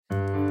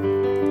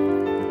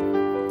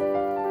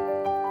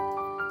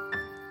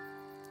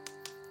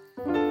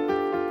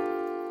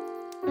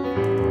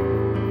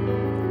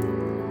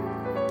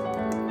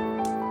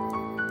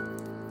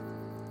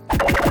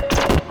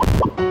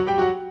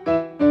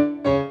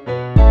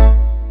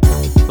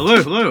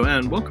Hello,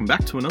 and welcome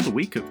back to another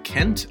week of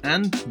Kent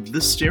and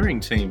the Steering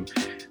Team.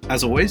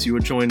 As always, you are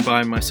joined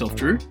by myself,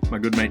 Drew, my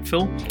good mate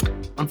Phil.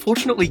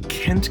 Unfortunately,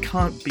 Kent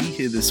can't be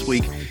here this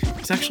week.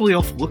 He's actually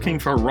off looking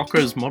for a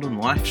Rocco's Modern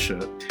Life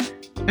shirt.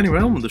 Anyway,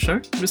 on with the show.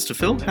 Mr.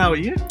 Phil, how are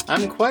you?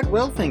 I'm quite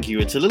well, thank you.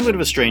 It's a little bit of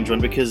a strange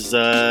one because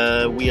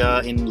we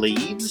are in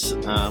Leeds.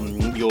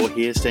 You're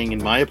here staying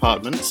in my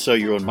apartment, so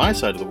you're on my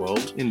side of the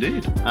world.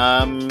 Indeed.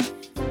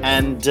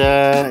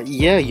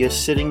 You're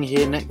sitting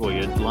here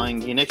you're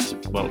lying here next to...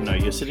 Well, no,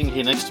 you're sitting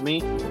here next to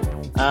me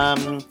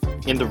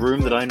in the room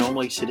that I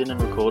normally sit in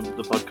and record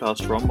the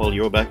podcast from while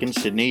you're back in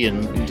Sydney.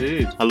 And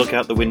Indeed. I look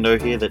out the window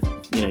here that,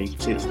 you can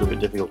see it's a little bit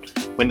difficult.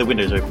 When the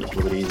window's open, it's a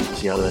little bit easier to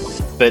see out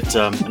of there. But,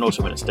 and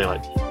also when it's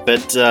daylight.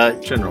 But,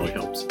 generally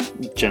helps.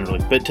 Generally.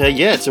 But,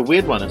 it's a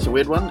weird one. It's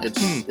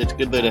It's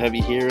good, though, to have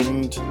you here,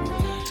 and...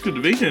 It's good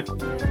to be here.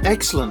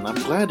 Excellent. I'm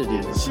glad it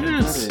is.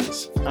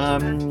 Yes.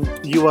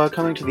 You are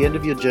coming to the end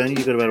of your journey.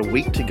 You've got about a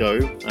week to go.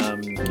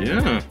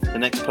 The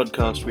next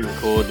podcast we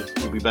record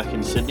will be back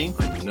in Sydney.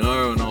 I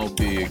know, and I'll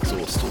be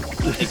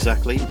exhausted.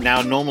 Exactly.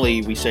 Now,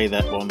 normally we say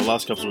that, well, in the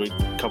last couple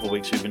of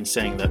weeks we've been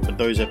saying that, but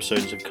those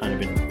episodes have kind of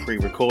been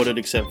pre-recorded,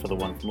 except for the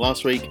one from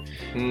last week,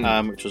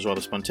 which was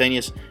rather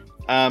spontaneous.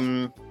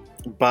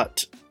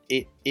 But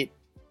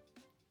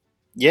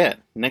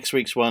next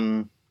week's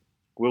one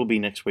will be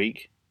next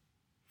week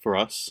for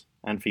us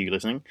and for you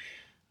listening.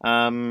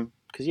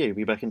 Because, you'll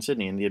be back in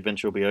Sydney and the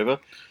adventure will be over.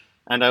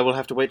 And I will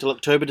have to wait till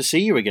October to see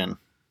you again.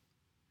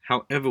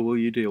 However will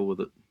you deal with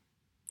it?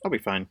 I'll be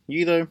fine.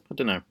 You, though? I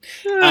don't know.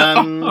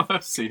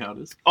 See how it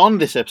is. On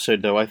this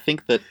episode, though, I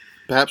think that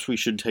perhaps we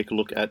should take a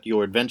look at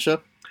your adventure.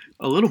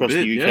 A little across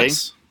bit, the UK.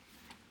 yes.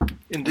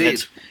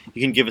 Indeed.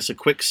 You can give us a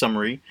quick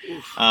summary.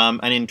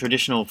 And in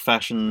traditional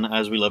fashion,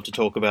 as we love to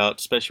talk about,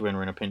 especially when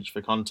we're in a pinch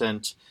for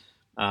content,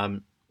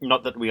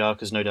 not that we are,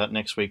 because no doubt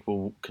next week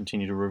we'll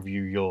continue to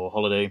review your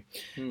holiday.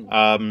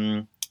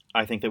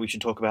 I think that we should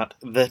talk about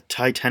the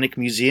Titanic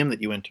Museum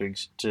that you went to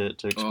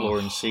explore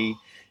and see.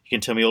 You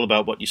can tell me all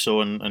about what you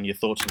saw and your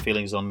thoughts and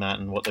feelings on that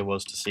and what there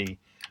was to see,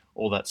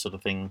 all that sort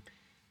of thing.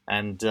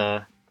 And,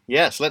 so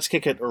let's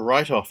kick it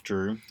right off,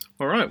 Drew.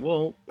 All right,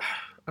 well,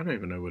 I don't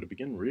even know where to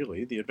begin,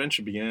 really. The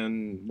adventure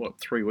began,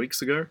 3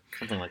 weeks ago?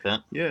 Something like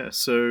that. Yeah,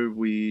 so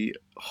we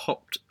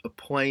hopped a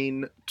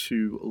plane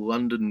to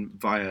London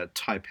via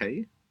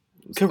Taipei.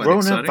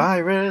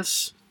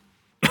 Coronavirus!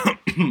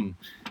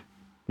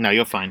 No,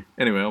 you're fine.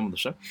 Anyway, on with the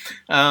show.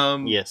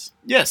 Yes.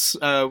 Yes,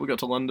 we got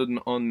to London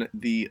on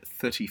the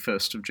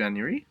 31st of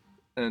January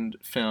and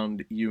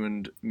found you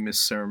and Miss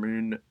Sarah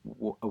Moon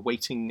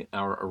awaiting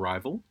our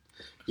arrival.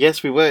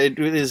 Yes, we were. It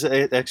is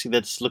actually,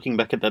 that's looking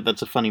back at that,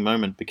 that's a funny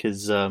moment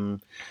because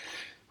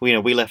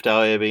we left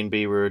our Airbnb.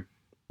 We were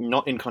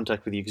not in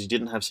contact with you because you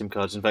didn't have SIM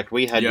cards. In fact,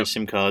 we had your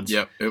SIM cards.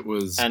 Yep, it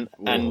was... And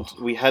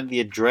we had the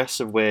address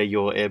of where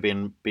your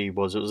Airbnb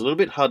was. It was a little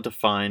bit hard to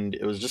find.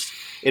 It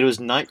was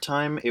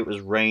nighttime. It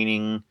was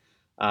raining.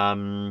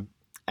 We'd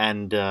never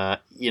been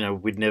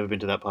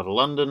to that part of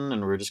London,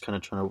 and we were just kind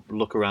of trying to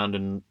look around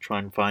and try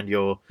and find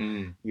your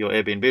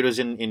Airbnb. It was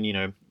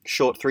in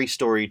short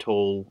 3-story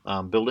tall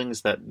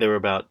buildings that there were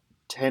about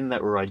 10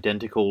 that were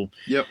identical.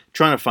 Yep.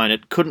 Trying to find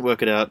it, couldn't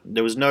work it out.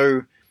 There was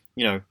no,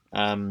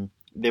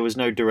 there was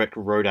no direct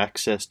road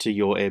access to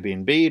your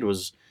Airbnb. It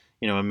was,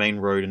 a main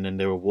road, and then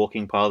there were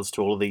walking paths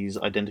to all of these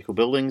identical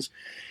buildings.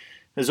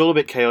 It was all a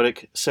bit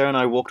chaotic. Sarah and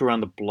I walked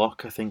around the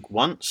block, I think,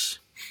 once,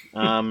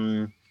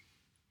 and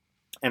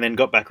then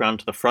got back around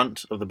to the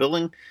front of the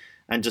building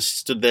and just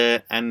stood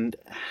there and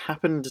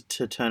happened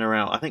to turn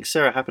around. I think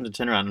Sarah happened to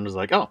turn around and was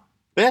like, "Oh,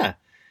 there,"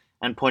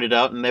 and pointed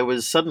out, and there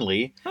was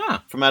suddenly,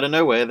 from out of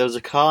nowhere, there was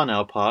a car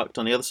now parked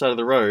on the other side of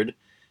the road,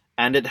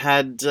 and it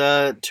had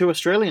 2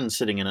 Australians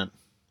sitting in it.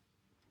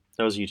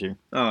 That was you two.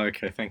 Oh,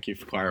 okay. Thank you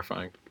for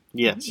clarifying.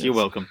 Yes, you're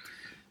welcome.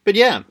 But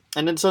yeah,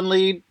 and then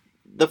suddenly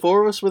the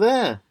 4 of us were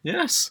there.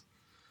 Yes.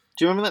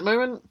 Do you remember that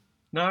moment?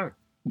 No.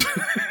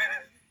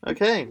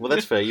 Okay, well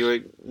that's fair. You were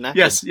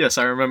knackered. Yes,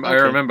 I remember. Okay. I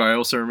remember. I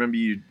also remember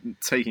you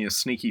taking a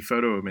sneaky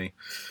photo of me.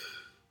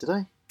 Did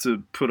I?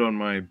 To put on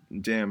my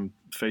damn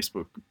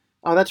Facebook.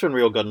 Oh, that's when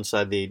we all got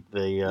inside the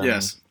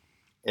yes.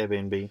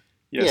 Airbnb.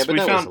 Yes,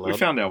 yeah, we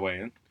found our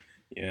way in.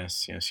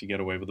 Yes, you get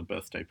away with a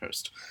birthday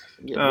post.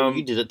 Yeah, well,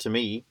 you did it to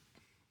me.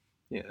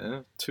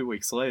 Yeah, 2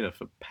 weeks later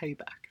for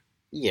payback.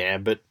 Yeah,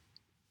 but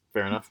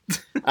fair enough.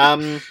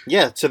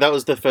 So that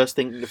was the first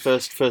thing, the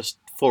first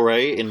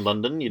foray in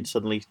London. You'd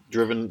suddenly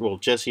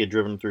Jesse had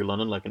driven through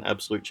London like an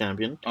absolute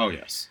champion. Oh,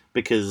 yes.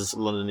 Because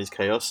London is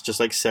chaos, just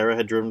like Sarah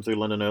had driven through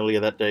London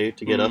earlier that day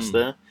to get us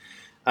there.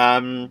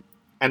 And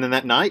then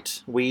that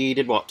night, we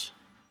did what?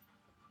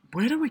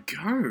 Where did we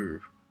go?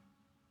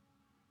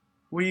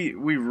 We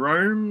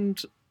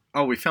roamed...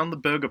 Oh, we found the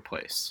burger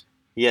place.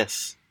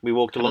 Yes. We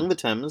walked along the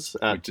Thames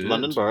at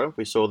London Borough.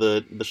 We saw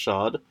the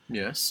Shard.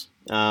 Yes.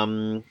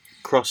 Walked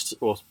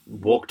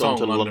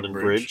onto London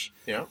Bridge.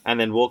 Yeah. And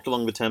then walked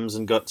along the Thames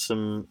and got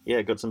some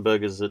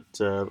burgers at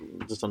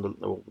just under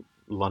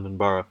London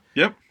Borough.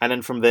 Yep. And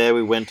then from there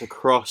we went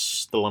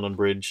across the London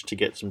Bridge to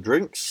get some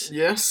drinks.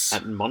 Yes.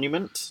 At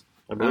Monument.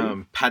 I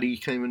believe. Paddy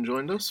came and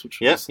joined us,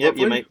 which Yep, was your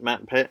lovely. mate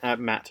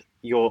Matt,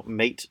 your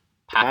mate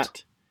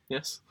Pat.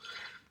 Yes.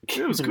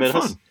 Yeah, it was met good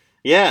us. fun.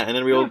 Yeah, and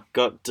then we all Yeah.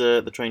 got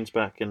the trains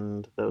back,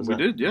 and that was We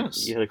that. did,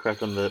 yes. You had a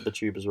crack on the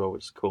tube as well,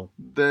 which is cool.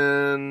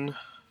 Then,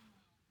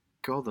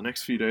 God, the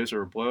next few days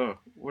are a blur.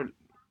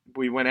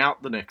 We went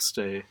out the next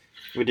day.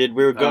 We did.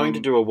 We were going to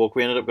do a walk.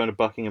 We ended up going to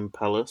Buckingham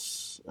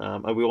Palace.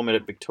 We all met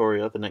at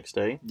Victoria the next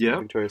day. Yeah.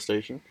 Victoria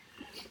Station.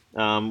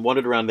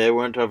 Wandered around there.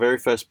 We went to our very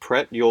first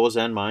Pret, yours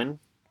and mine.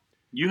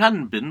 You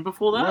hadn't been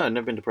before that? No, I'd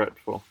never been to Pret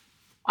before.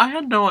 I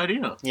had no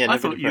idea. Yeah, I never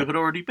thought been to you Pret. had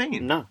already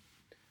been. No.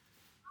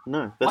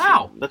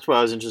 Wow. That's why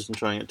I was interested in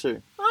trying it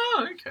too.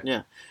 Oh, okay.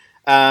 Yeah.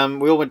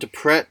 We all went to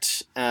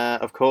Pret,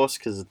 of course,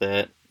 because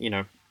they're,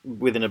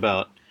 within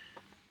about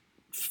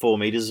 4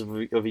 meters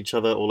of each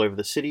other all over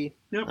the city.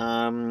 Yep.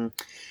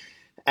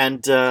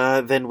 And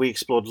then we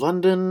explored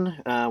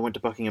London, went to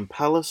Buckingham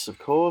Palace, of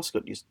course,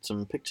 got used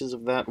some pictures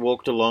of that,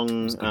 walked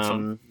along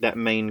that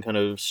main kind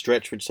of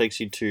stretch which takes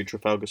you to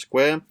Trafalgar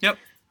Square. Yep.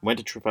 Went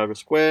to Trafalgar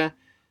Square,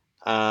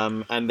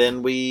 and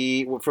then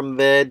we, from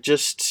there,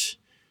 just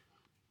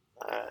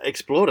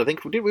explored. I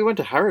think we went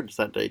to Harrods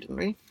that day, didn't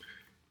we?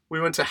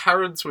 We went to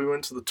Harrods, we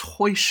went to the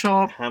toy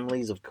shop.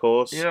 Hamleys, of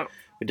course. Yeah.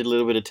 We did a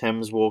little bit of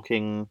Thames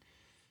walking.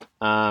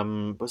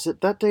 Was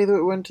it that day that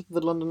we went to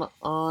the London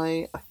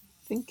Eye? I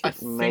think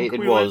it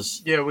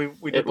was. Yeah,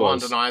 we did the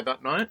London Eye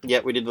that night. Yeah,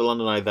 we did the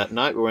London Eye that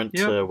night. We went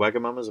to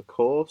Wagamama's, of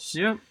course.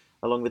 Yeah.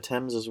 Along the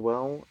Thames as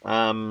well,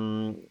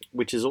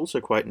 which is also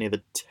quite near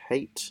the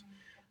Tate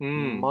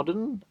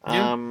Modern.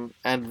 Yeah.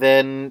 And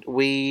then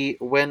we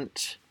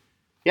went,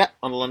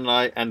 on the London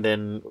Eye, and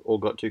then all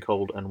got too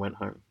cold and went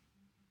home.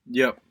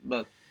 Yep,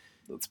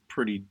 that's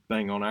pretty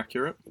bang on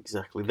accurate.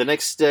 Exactly. The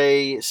next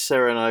day,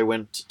 Sarah and I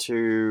went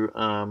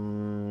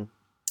to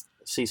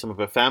see some of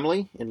her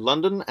family in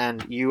London,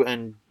 and you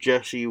and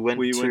Jesse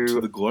went to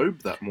the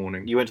Globe that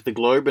morning. You went to the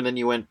Globe, and then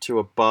you went to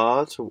a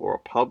bar or a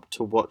pub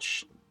to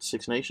watch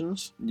Six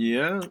Nations.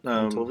 Yeah,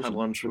 had television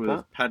lunch with with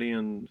that. Paddy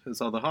and his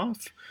other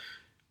half,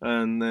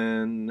 and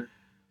then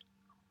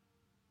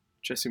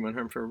Jesse went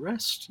home for a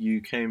rest.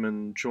 You came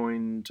and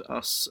joined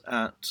us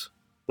at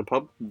The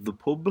pub. the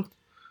pub.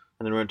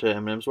 And then we went to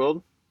M&M's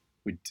World.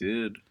 We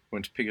did.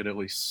 Went to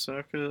Piccadilly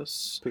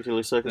Circus.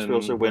 Piccadilly Circus. Then We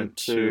also went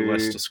to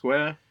Leicester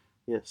Square.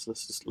 Yes,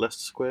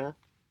 Leicester Square.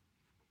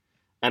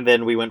 And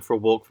then we went for a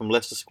walk from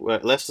Leicester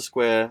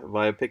Square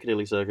via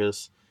Piccadilly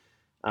Circus.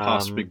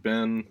 Past Big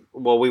Ben.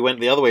 Well, we went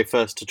the other way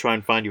first to try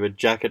and find you a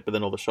jacket, but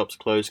then all the shops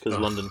closed because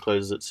London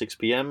closes at 6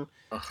 p.m.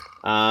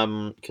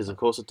 Because of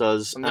course it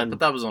does. But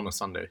that was on a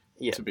Sunday,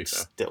 yeah, to be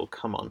fair. Still,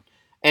 come on.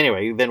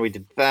 Anyway, then we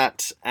did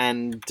that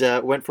and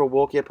went for a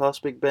walk,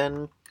 past Big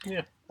Ben.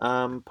 Yeah.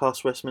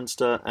 Past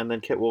Westminster, and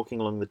then kept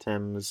walking along the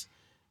Thames,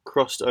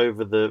 crossed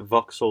over the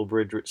Vauxhall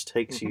Bridge, which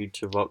takes you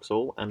to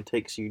Vauxhall, and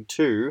takes you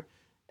to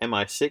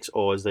MI6,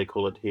 or as they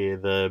call it here,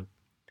 the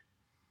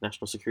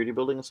National Security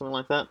Building or something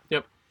like that.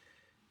 Yep.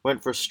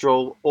 Went for a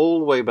stroll all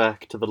the way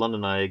back to the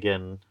London Eye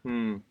again,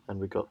 and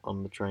we got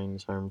on the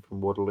trains home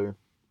from Waterloo.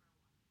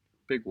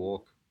 Big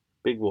walk.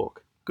 Big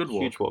walk. Good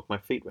walk. Huge walk. My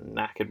feet were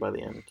knackered by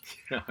the end.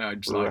 Yeah, I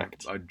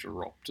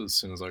dropped as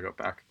soon as I got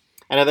back.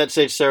 And at that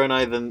stage,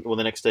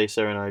 the next day,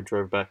 Sarah and I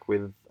drove back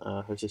with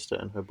her sister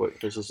and her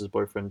sister's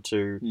boyfriend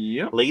to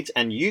Leeds.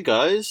 And you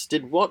guys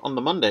did what on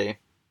the Monday?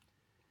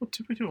 What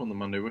did we do on the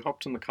Monday? We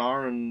hopped in the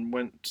car and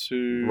went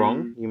to...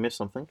 Wrong. You missed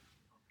something.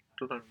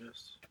 What did I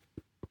miss?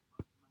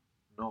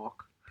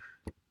 Knock.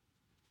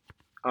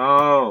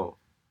 Oh,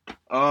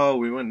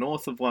 we went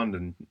north of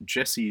London.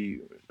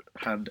 Jesse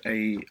had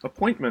a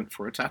appointment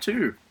for a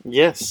tattoo.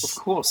 Yes. Of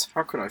course.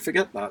 How could I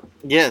forget that?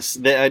 Yes.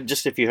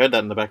 Just if you heard that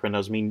in the background, that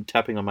was me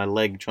tapping on my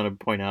leg, trying to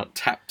point out.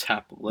 Tap,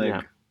 tap,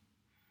 leg.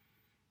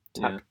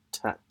 Yeah.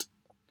 Tap.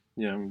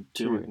 Yeah, I'm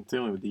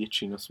dealing with the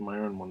itchiness of my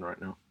own one right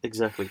now.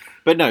 Exactly.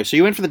 But no, so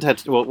you went for the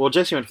tattoo. Well,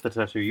 Jesse went for the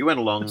tattoo. You went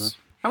along. Yes.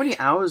 How many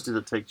hours did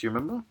it take? Do you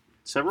remember?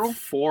 Several?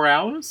 4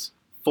 hours?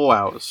 4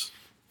 hours.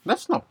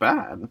 That's not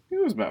bad.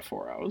 It was about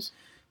 4 hours.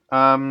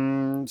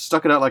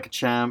 Stuck it out like a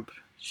champ.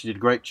 She did a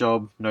great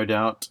job, no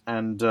doubt,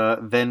 and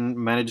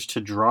then managed to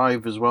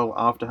drive as well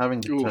after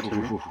having the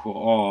tattoo.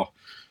 Oh,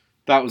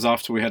 that was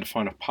after we had to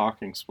find a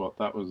parking spot.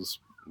 That was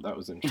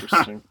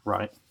interesting.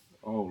 Right.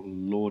 Oh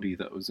lordy,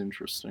 that was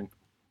interesting.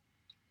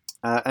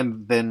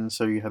 And then,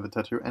 so you had the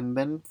tattoo, and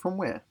then from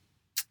where?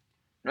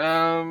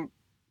 No,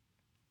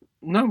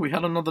 we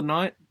had another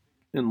night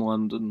in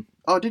London.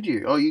 Oh, did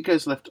you? Oh, you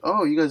guys left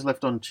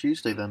on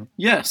Tuesday then?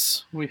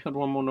 Yes, we had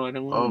one more night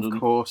in London. Of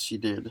course you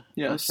did.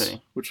 Yes,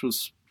 okay. Which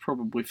was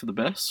probably for the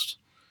best.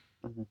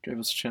 Mm-hmm. Gave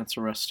us a chance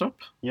to rest up.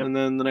 Yep. And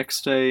then the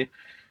next day,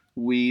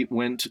 we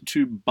went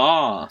to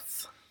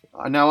Bath.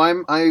 Now,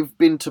 I've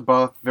been to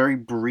Bath very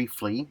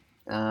briefly,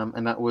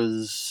 and that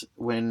was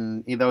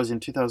in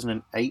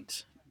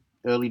 2008,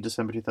 early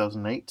December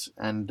 2008,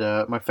 and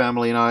my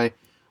family and I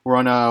were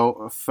on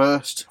our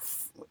first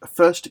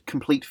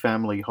complete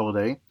family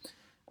holiday.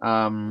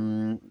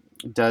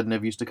 Dad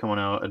never used to come on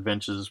our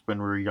adventures when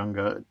we were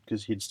younger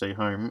because he'd stay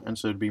home, and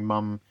so it'd be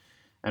Mum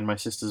and my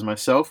sisters and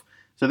myself.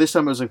 So this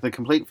time it was like the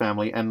complete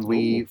family, and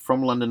we Ooh.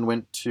 from London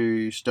went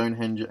to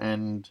Stonehenge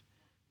and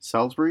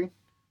Salisbury,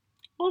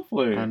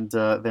 Lovely. and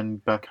then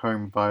back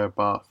home via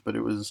Bath. But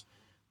it was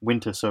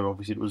winter, so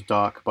obviously it was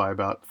dark by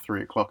about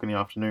 3 o'clock in the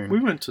afternoon. We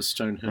went to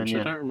Stonehenge. And,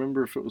 yeah. I don't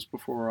remember if it was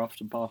before or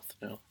after Bath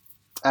now.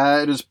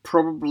 It was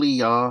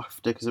probably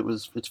after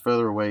because it's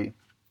further away.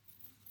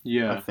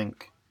 Yeah. I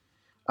think.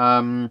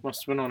 Must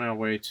have been on our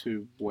way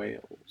to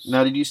Wales.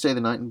 Now, did you stay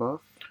the night in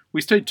Bath? We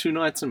stayed 2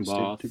 nights in Stayed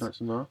Bath. 2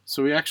 nights in Bath.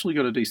 So we actually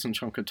got a decent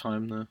chunk of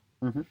time there.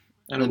 Mhm.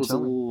 And it was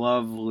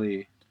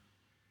lovely.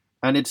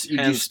 And it's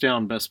Hands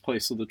down best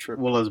place of the trip.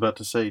 Well, I was about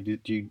to say,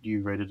 did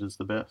you rate it as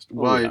the best? Oh,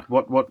 Why? yeah.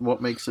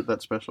 What makes it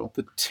that special?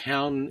 The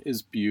town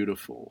is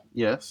beautiful.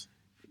 Yes.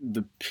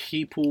 The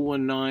people were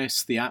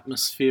nice. The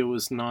atmosphere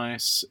was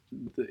nice.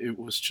 It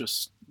was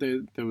just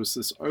there was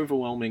this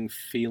overwhelming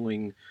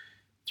feeling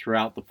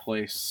throughout the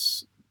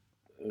place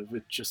of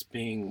it just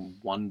being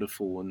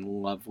wonderful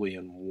and lovely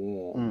and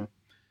warm.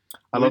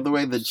 I love the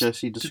way that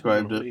Jessie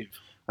described it. Leave.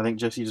 I think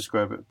Jessie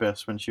described it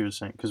best when she was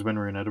saying, because when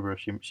we were in Edinburgh,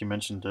 she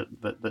mentioned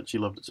that she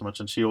loved it so much,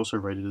 and she also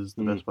rated it as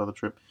the best part of the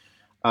trip.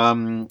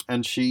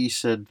 And she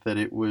said that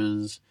it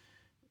was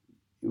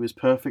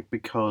perfect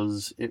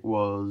because it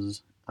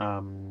was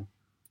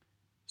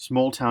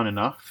small town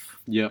enough.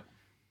 Yeah.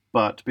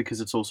 But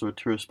because it's also a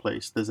tourist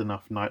place, there's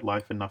enough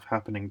nightlife, enough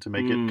happening to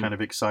make it kind of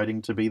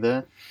exciting to be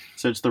there.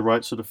 So it's the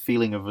right sort of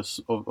feeling of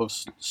a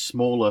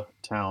smaller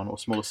town or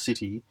smaller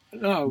city,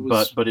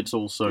 but it's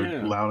also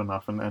loud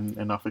enough and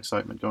enough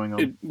excitement going on.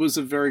 It was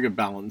a very good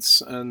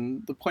balance,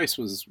 and the place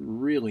was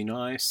really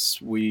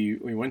nice. We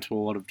went to a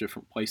lot of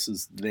different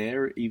places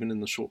there, even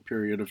in the short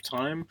period of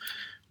time.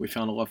 We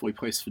found a lovely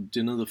place for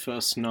dinner the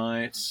first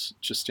night,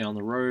 just down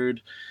the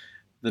road.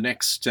 The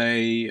next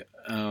day,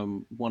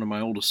 one of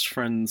my oldest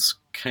friends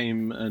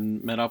came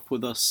and met up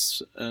with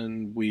us,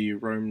 and we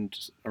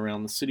roamed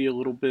around the city a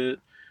little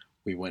bit.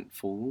 We went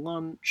for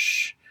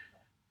lunch,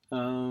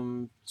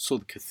 saw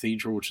the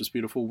cathedral, which is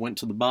beautiful, went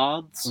to the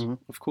baths,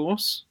 of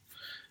course,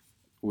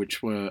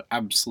 which were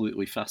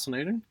absolutely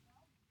fascinating.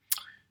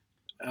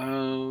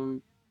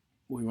 We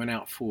went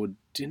out for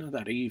dinner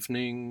that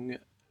evening,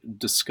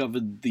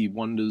 discovered the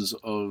wonders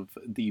of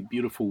the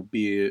beautiful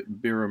beer,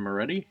 Birra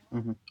Moretti.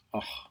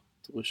 Oh,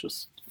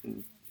 delicious.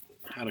 And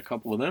had a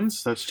couple of them.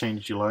 That's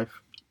changed your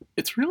life.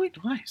 It's really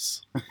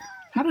nice.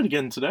 Had it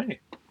again today.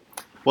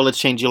 Well, it's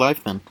changed your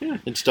life then. Yeah.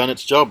 It's done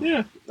its job.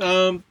 Yeah.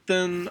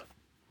 Then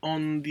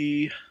on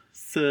the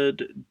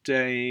third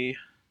day,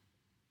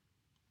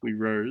 we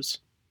rose.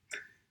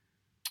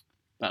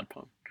 Bad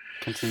pun.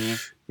 Continue.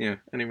 Yeah,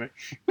 anyway.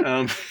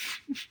 On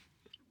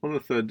the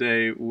third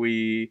day,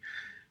 we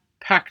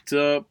packed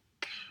up.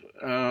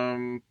 If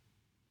I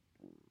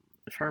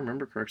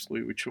remember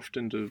correctly, we chuffed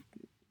down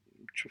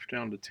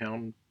to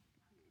town.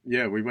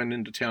 Yeah, we went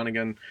into town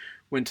again,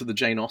 went to the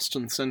Jane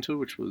Austen Centre,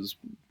 which was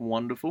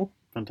wonderful.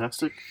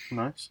 Fantastic.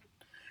 Nice.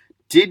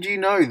 Did you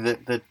know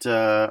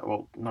that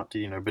well, not did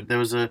you know, but there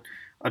was a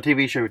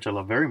TV show which I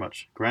love very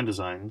much, Grand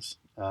Designs,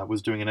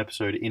 was doing an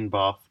episode in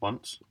Bath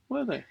once.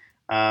 Were they?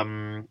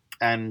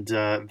 And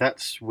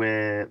that's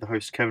where the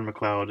host, Kevin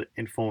MacLeod,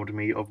 informed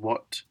me of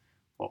what,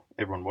 well,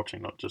 everyone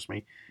watching, not just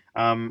me,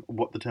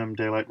 what the term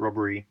daylight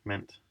robbery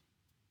meant.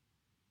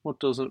 What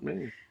does it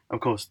mean? Of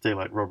course,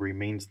 daylight robbery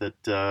means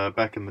that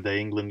back in the day,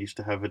 England used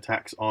to have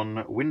attacks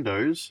on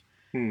windows,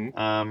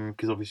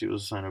 because obviously it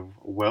was a sign of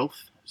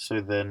wealth. So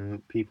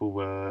then people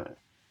were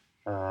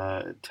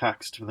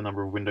taxed for the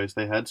number of windows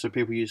they had. So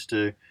people used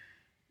to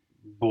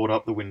board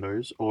up the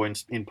windows, or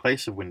in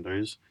place of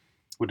windows,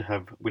 would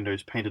have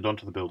windows painted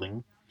onto the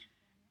building,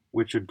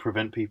 which would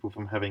prevent people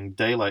from having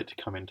daylight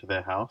come into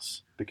their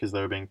house, because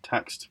they were being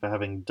taxed for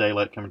having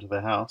daylight come into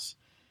their house.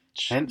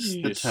 Jeez. Hence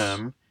the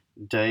term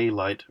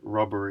daylight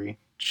robbery.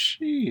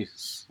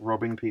 Jeez.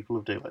 Robbing people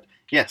of daylight.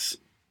 Yes.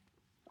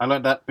 I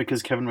learned that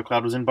because Kevin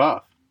MacLeod was in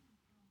Bath.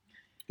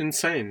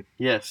 Insane.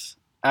 Yes.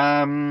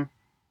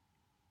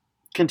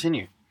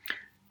 Continue.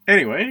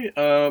 Anyway,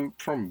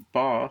 from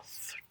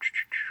Bath...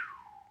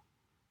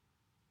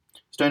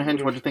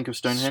 Stonehenge, what do you think of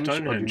Stonehenge? Or do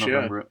you Stonehenge, not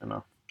remember it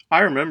enough? I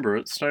remember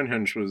it.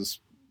 Stonehenge was...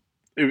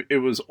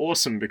 It was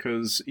awesome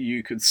because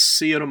you could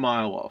see it a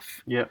mile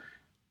off. Yeah.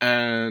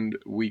 And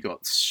we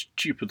got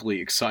stupidly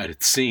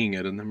excited seeing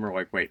it, and then we're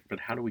like, wait,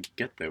 but how do we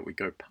get there? We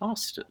go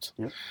past it.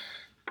 Yep.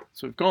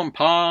 So we've gone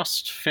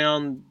past,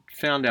 found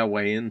our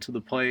way into the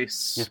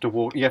place.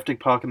 You have to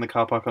park in the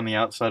car park on the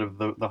outside of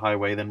the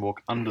highway, then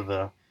walk under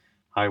the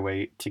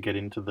highway to get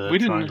into the We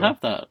didn't triangle.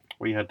 have that.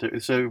 We had to.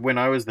 So when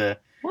I was there,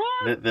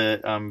 What?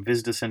 the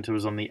visitor centre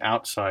was on the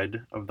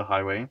outside of the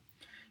highway,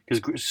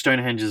 because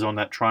Stonehenge is on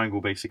that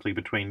triangle basically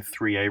between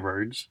 3 A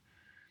roads.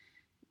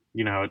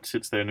 You know how it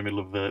sits there in the middle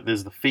of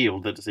there's the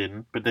field that it's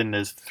in, but then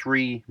there's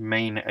 3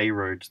 main A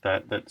roads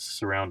that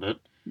surround it.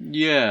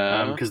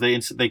 Yeah. Because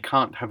they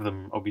can't have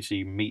them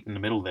obviously meet in the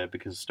middle there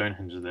because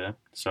Stonehenge is there.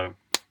 So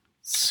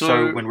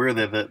when we were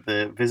there,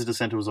 the visitor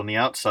centre was on the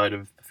outside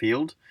of the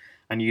field,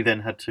 and you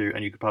then had to,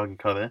 and you could park your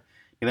car there.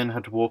 You then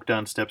had to walk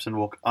down steps and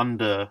walk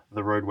under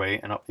the roadway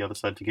and up the other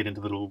side to get into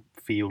the little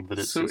field that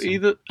it's So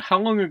how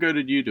long ago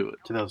did you do it?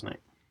 2008.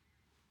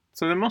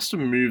 So they must have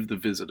moved the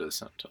visitor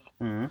centre.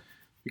 Mm-hmm.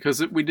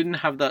 Because we didn't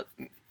have that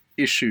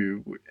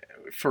issue.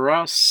 For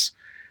us,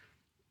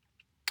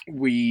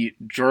 we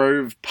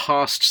drove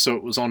past, so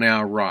it was on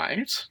our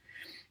right.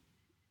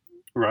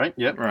 Right,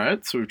 yep.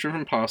 Right, so we've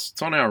driven past,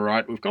 it's on our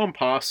right, we've gone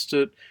past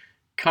it,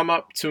 come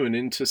up to an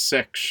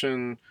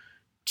intersection,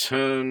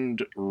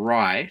 turned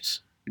right,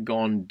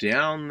 gone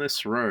down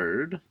this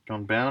road.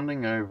 Gone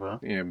bounding over.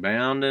 Yeah,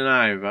 bounding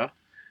over,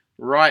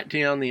 right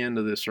down the end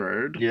of this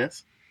road.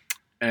 Yes.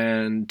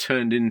 And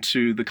turned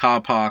into the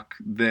car park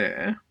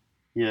there.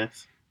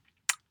 Yes.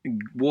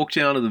 Walked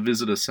down to the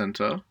visitor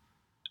centre,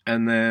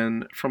 and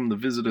then from the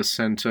visitor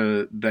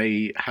centre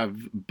they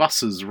have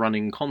buses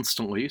running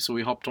constantly, so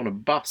we hopped on a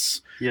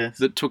bus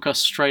that took us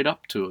straight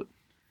up to it.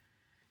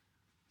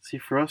 See,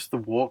 for us the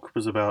walk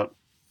was about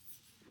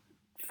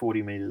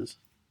 40 metres.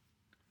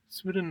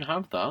 So we didn't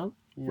have that.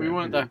 Yeah, we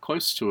weren't that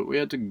close to it. We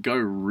had to go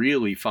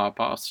really far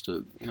past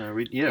it. No,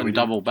 we didn't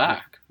double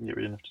back. Yeah,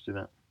 we didn't have to do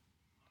that.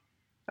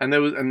 And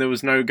there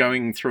was no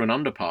going through an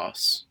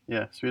underpass.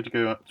 Yeah, so we had to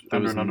go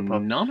under an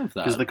underpass. None of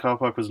that. Because the car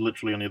park was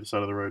literally on the other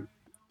side of the road.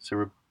 So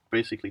we're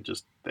basically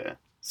just there.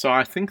 So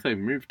I think they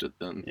moved it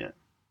then. Yeah.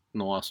 In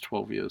the last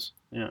 12 years.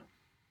 Yeah,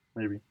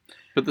 maybe.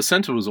 But the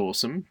centre was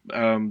awesome.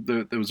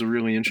 There was a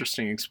really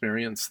interesting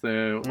experience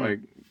there.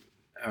 Like,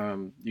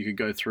 you could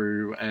go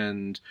through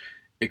and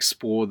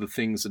explore the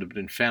things that have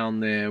been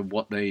found there,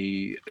 what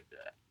they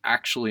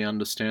actually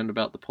understand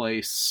about the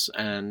place,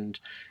 and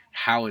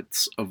how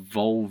it's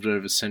evolved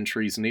over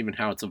centuries, and even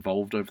how it's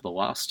evolved over the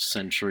last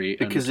century.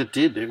 Because it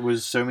did. It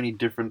was so many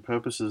different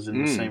purposes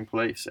in the same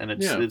place, and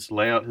its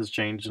layout has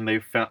changed, and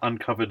they've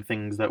uncovered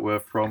things that were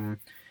from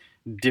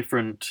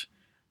different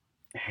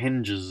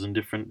hinges and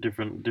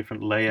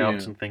different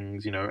layouts and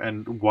things,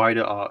 and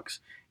wider arcs.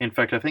 In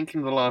fact, I think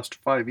in the last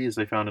 5 years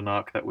they found an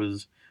arc that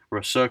was, or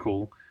a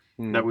circle,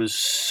 that was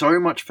so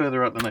much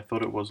further out than I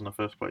thought it was in the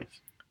first place.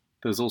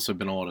 There's also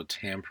been a lot of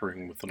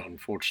tampering with it,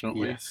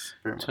 unfortunately. Yes,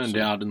 very much Turned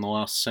out in the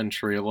last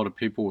century, a lot of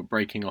people were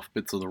breaking off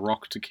bits of the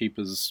rock to keep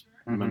as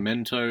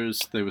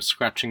mementos. They were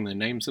scratching their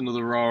names into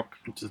the rock.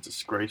 Which is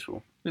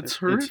disgraceful. It's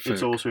horrific.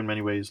 It's also in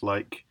many ways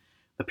like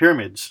the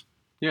pyramids.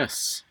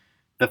 Yes.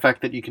 The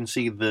fact that you can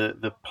see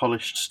the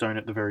polished stone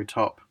at the very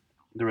top,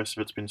 the rest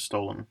of it's been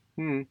stolen.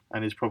 And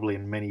is probably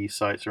in many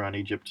sites around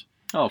Egypt.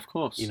 Oh, of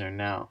course.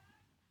 Now.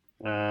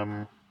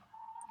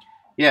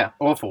 Yeah,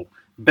 awful.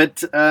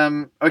 But,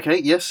 okay,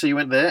 yes, so you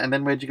went there, and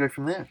then where'd you go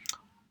from there?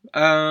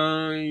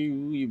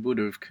 We would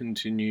have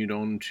continued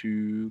on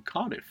to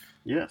Cardiff.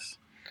 Yes.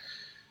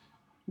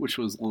 Which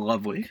was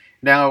lovely.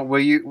 Now,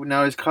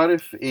 is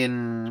Cardiff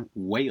in...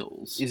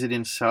 Wales. Is it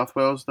in South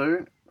Wales,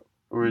 though?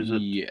 Or is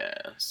it...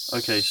 Yes.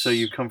 Okay, so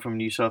you've come from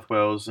New South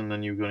Wales, and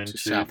then you've gone into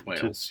South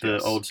Wales, the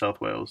old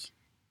South Wales.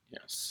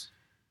 Yes.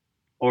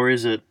 Or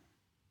is it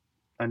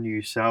a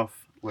New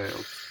South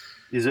Wales?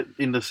 Is it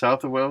in the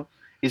south of Wales?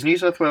 Is New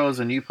South Wales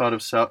a new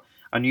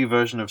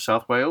version of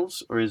South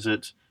Wales, or is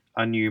it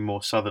a new,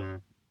 more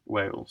southern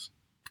Wales?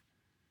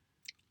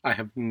 I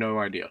have no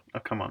idea. Oh,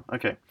 come on.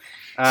 Okay.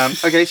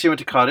 Okay, so you went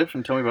to Cardiff,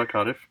 and tell me about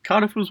Cardiff.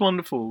 Cardiff was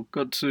wonderful.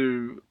 Got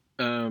to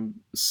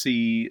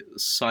see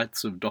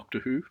sites of Doctor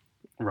Who,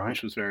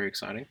 which was very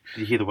exciting.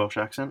 Did you hear the Welsh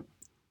accent?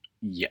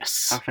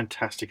 Yes. How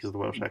fantastic is the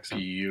Welsh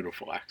accent?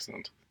 Beautiful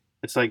accent.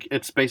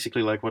 It's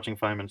basically like watching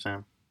Fireman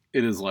Sam.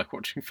 It is like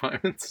watching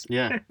Fireman Sam.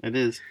 Yeah, it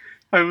is.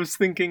 I was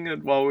thinking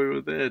it while we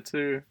were there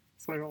too.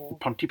 It's like, oh.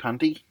 Punty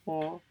Punty.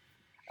 Oh.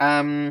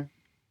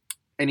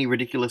 Any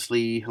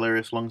ridiculously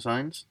hilarious long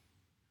signs?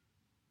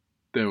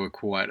 There were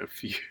quite a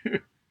few.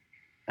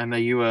 And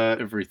you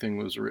everything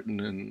was written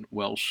in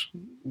Welsh.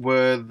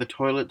 Were the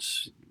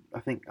toilets...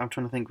 I'm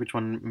trying to think which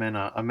one men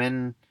are. Are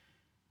men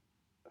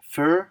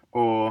fur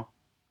or...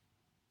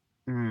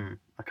 I can't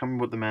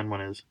remember what the man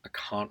one is. I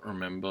can't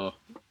remember.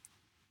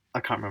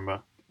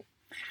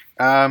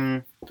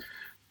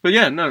 But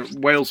yeah, no,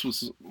 Wales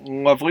was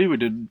lovely. We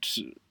did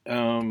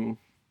a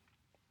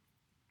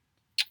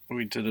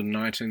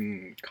night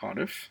in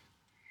Cardiff.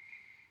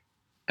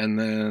 And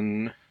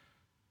then...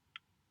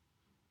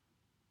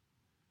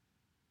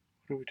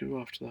 What did we do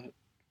after that?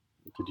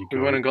 We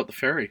went and got the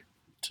ferry.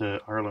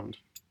 To Ireland.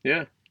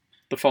 Yeah.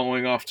 The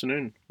following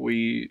afternoon.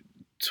 We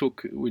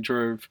drove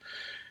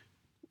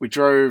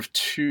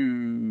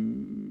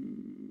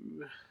to...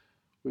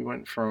 We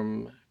went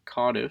from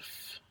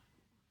Cardiff.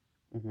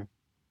 We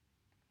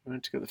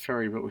went to get the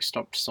ferry, but we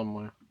stopped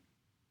somewhere.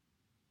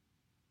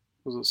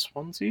 Was it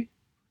Swansea?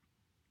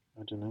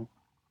 I don't know.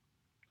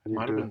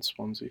 Might have been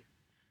Swansea.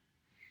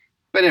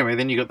 But anyway,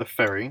 then you got the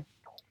ferry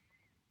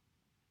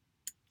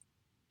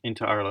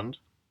into Ireland.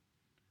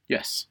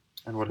 Yes.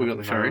 And what we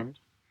happened got the ferry?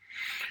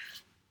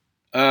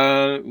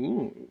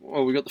 Ireland?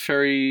 Well, we got the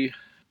ferry,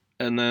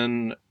 and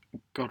then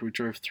we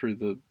drove through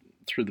the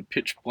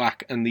pitch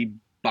black and the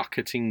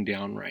bucketing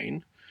down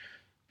rain.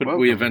 But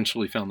we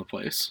eventually found the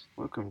place.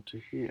 Welcome to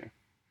here.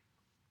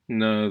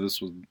 No, this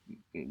was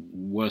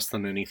worse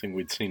than anything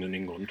we'd seen in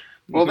England.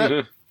 Well,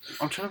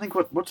 I'm trying to think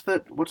what's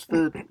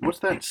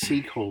that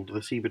sea called?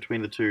 The sea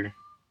between the two.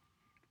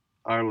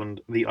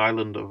 The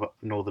island of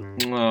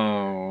Northern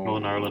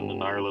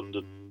Ireland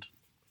and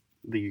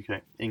the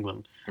UK,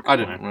 England. I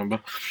don't know. Remember.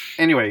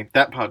 Anyway,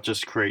 that part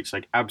just creates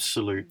like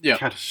absolute Yep.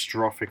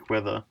 catastrophic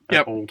weather at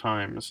Yep. all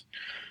times.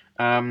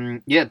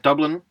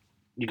 Dublin.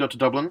 You got to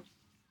Dublin,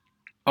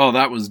 Oh,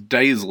 that was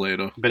days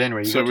later. but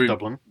anyway, you So got to we-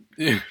 Dublin.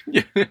 Yeah.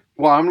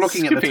 Well, I'm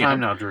looking at the Skipping time ahead.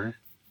 now, Drew.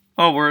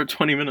 Oh, we're at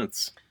 20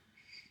 minutes.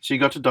 So you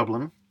got to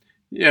Dublin.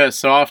 Yeah,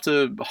 so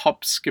after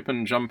hop, skip,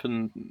 and jump,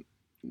 and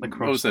Across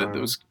what was the it? island.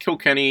 There was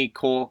Kilkenny,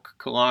 Cork,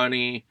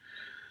 Killarney,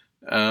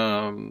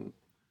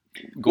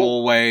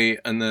 Galway,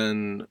 and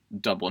then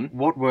Dublin.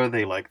 What were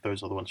they like,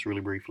 those other ones, really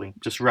briefly?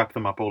 Just wrap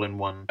them up all in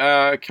one.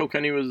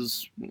 Kilkenny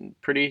was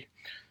pretty.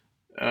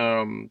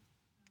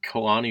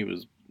 Killarney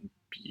was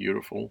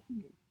beautiful.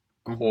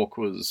 Mhm. Cork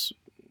was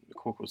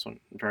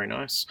very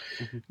nice.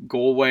 Mhm.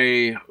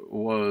 Galway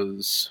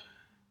was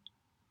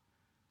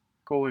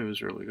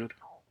really good.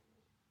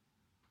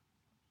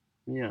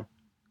 Yeah.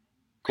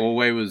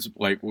 Galway was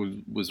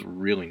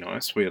really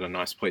nice. We had a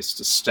nice place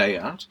to stay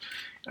at,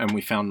 and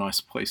we found nice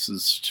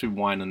places to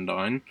wine and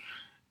dine,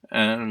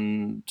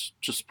 and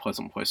just a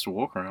pleasant place to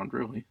walk around.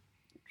 Really.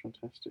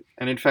 Fantastic.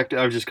 And in fact,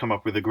 I've just come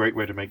up with a great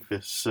way to make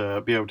this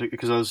be able to,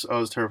 because I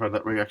was terrified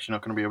that we're actually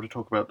not going to be able to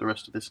talk about the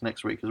rest of this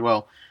next week as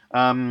well.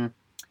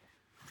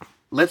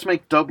 Let's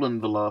make Dublin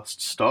the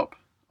last stop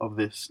of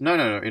this.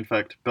 No. In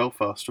fact,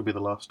 Belfast will be the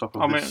last stop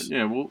of this.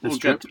 We'll this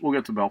get trip. we'll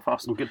get to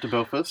Belfast. We'll get to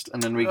Belfast,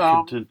 and then we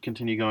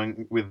continue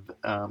going with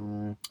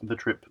the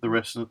trip,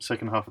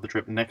 second half of the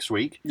trip next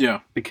week,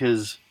 Yeah,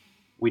 because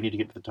we need to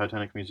get to the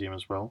Titanic Museum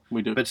as well.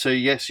 we do. But so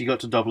yes, you got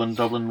to Dublin.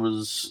 Dublin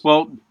was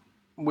Well,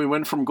 we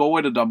went from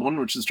Galway to Dublin,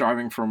 which is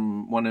driving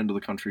from one end of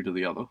the country to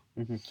the other.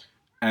 Mhm.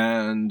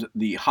 And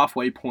the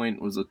halfway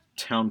point was a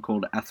town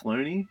called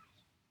Athlone.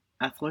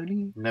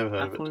 Athlone? never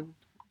heard of it.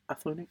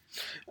 Athlone?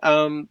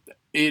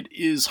 It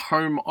is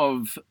home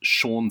of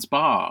Sean's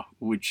Bar,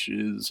 which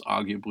is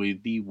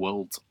arguably the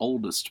world's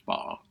oldest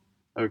bar.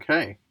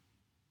 Okay.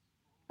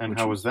 And Which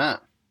how was- was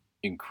that?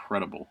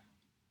 Incredible.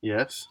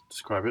 Yes,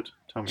 describe it.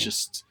 Tell me.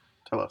 Just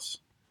Tell us.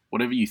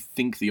 whatever you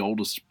think the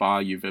oldest bar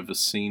you've ever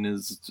seen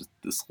is,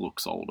 this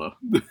looks older.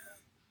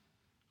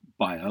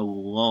 By a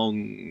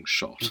long I'm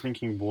shot.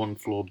 thinking worn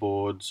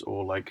floorboards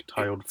or like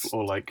tiled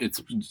or like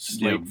It's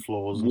slate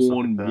floors and stuff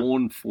like that.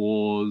 worn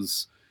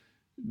floors,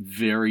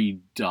 very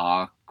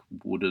dark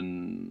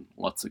wooden,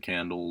 lots of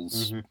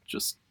candles, Mhm.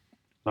 just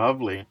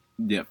Lovely.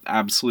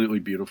 absolutely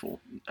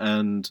beautiful.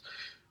 And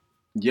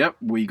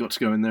we got to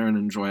go in there and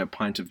enjoy a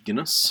pint of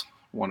Guinness,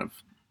 one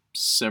of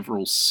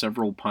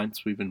several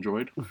pints we've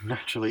enjoyed,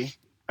 Naturally.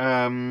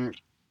 and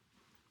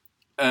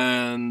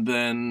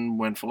then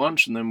went for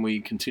lunch, and then we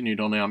continued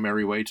on our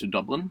merry way to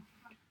Dublin.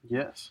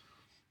 Yes.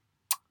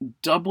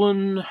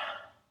 Dublin,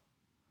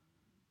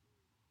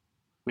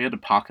 we had to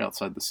park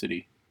outside the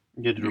city.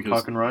 You had to do a Because-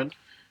 park and ride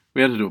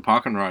We had to do a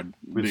park and ride.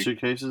 with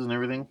suitcases and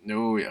everything.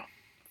 Oh yeah.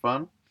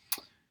 Fun.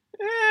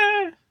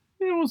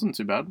 It wasn't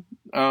too bad.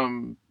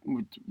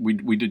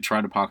 We did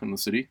try to park in the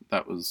city.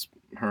 That was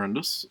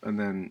horrendous. And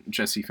then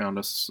Jesse found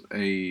us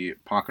a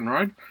park and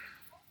ride,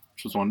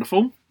 which was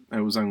wonderful.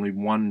 There was only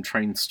one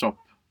train stop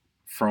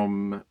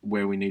from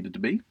where we needed to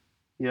be,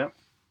 Yeah.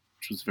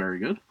 which was very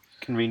good.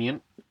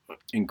 Convenient.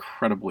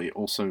 Incredibly.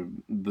 Also,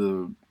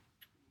 the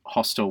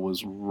hostel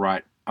was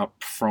right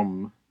up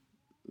from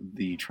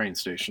the train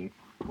station,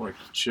 like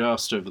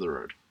just over the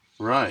road.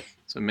 Right.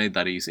 So it made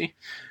that easy.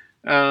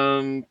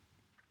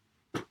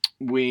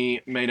 We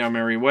made our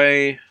merry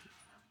way,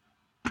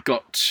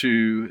 got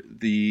to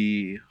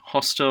the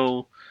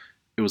hostel.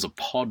 It was a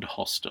pod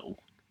hostel.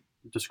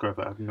 Describe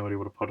that. I have no idea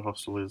what a pod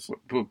hostel is.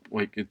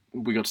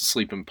 We got to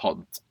sleep in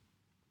pods.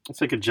 It's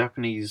like a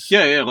Japanese.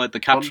 Yeah, like the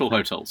capsule thing.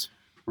 hotels.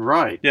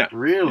 Right. Yeah.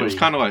 Really. It was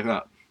kind of like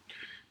that.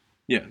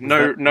 Yeah,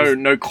 Was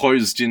no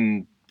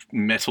closed-in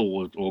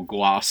metal or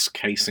glass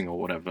casing or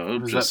whatever.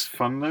 Was Just that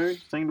fun though?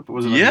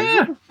 Was it Yeah.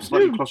 unusual?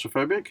 Slightly Yeah.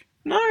 claustrophobic?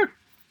 no.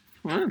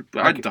 Well,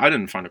 I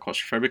didn't find it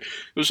claustrophobic.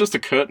 It was just a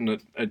curtain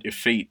at your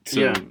feet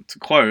to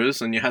close,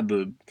 and you had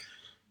the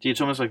It's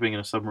almost like being in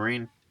a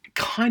submarine.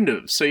 kind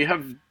of. So you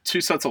have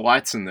two sets of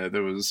lights in there.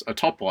 There was a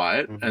top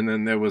light, Mhm. and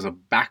then there was a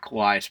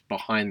backlight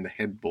behind the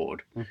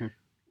headboard, Mhm.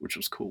 which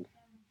was cool.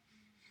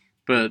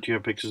 But Do you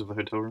have pictures of the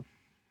hotel room?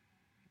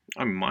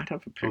 I might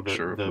have a Or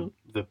picture of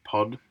it. the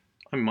pod?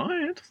 I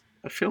might.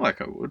 I feel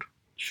like I would.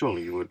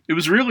 Surely you would. It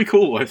was really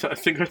cool. I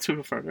think I took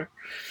a photo.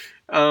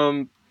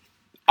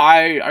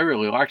 I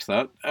really liked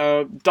that.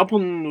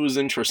 Dublin was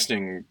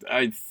interesting.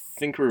 I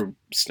think we were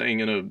staying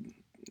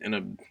in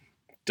a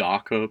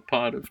darker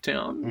part of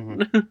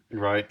town,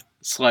 Right.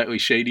 slightly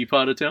shady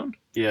part of town.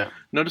 Yeah.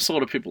 Noticed a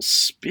lot of people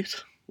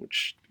spit,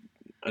 which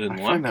I didn't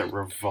I like. find that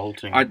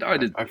revolting. I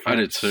did. I I find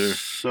did it too.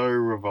 so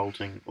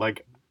revolting.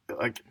 Like,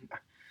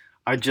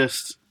 I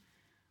just.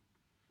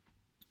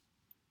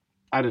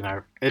 I don't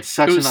know. It's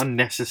such It was- an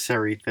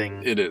unnecessary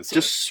thing. It is.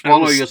 Just It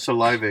swallow was- your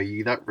saliva. Are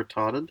you that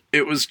retarded?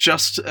 It was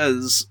just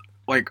as,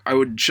 like, I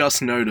would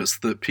just notice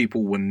that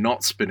people were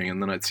not spitting,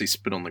 and then I'd see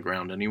spit on the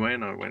ground anyway,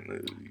 and I went,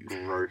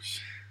 Gross.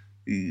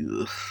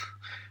 ugh.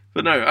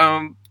 But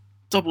no,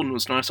 Dublin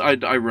was nice. I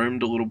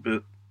roamed a little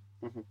bit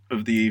Mhm.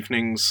 of the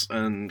evenings,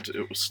 and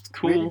it was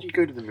cool. Where did you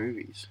go to the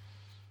movies?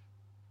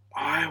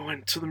 I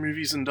went to the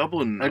movies in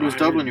Dublin. It was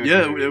Dublin you went to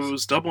Yeah, the movies. it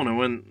was Dublin. I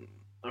went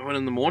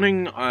in the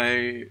morning.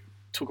 I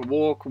took a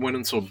walk. Went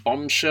and saw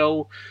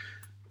Bombshell.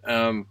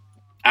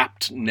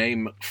 Apt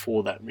name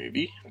for that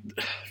movie.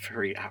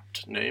 Very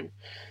apt name.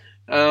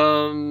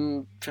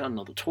 Found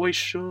another toy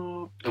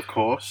shop. Of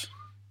course.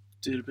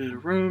 Did a bit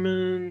of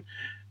Roman.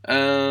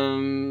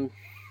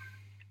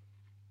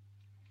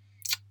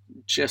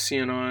 Jesse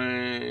and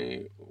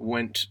I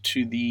went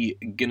to the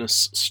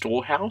Guinness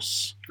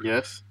Storehouse,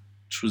 Yes.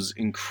 which was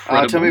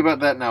incredible. Tell me about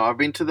that now. I've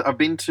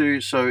been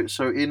to so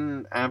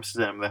in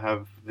Amsterdam they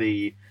have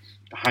the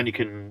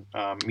Heineken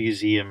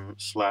museum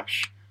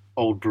 /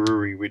 old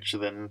brewery, which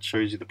then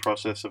shows you the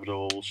process of it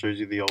all, shows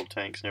you the old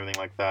tanks and everything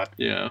like that.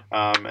 Yeah,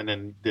 And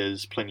then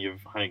there's plenty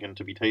of Heineken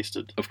to be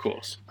tasted. of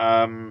course.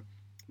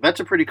 That's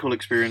a pretty cool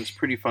experience,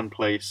 pretty fun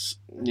place.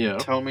 Yeah.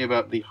 Tell me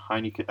about the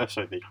Heineken. The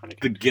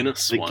Heineken. The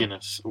Guinness The one.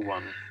 Guinness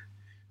one.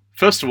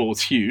 First of all,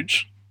 it's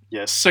huge.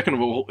 Yes. Second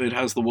of all, it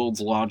has the world's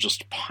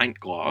largest pint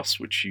glass,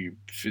 which you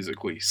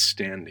physically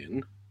stand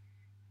in.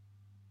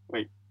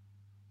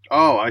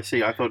 Oh, I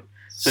see. I thought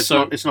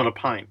so. It's not a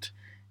pint.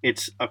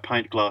 It's a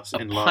pint glass a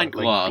in pint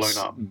glass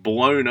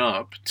blown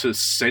up.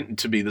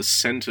 to be the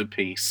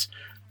centerpiece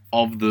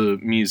of the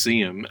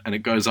museum, and it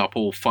goes up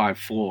all 5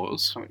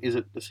 floors. I mean, is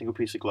it a single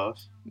piece of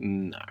glass?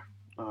 No,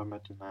 Oh,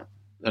 imagine that.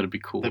 that'd be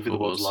cool. That'd if be the it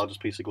world's was. largest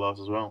piece of glass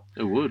as well.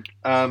 It would.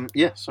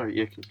 Yeah. Sorry.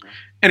 Yeah. Continue.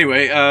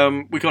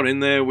 Anyway, we got in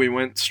there. We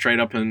went straight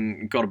up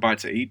and got a bite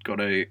to eat. Got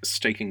a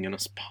steak and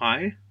Guinness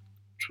pie,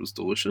 which was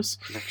delicious.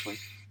 Actually.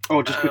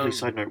 Oh, just quickly. Um,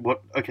 Side note.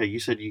 What? Okay, you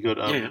said you got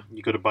yeah.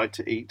 you got a bite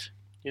to eat.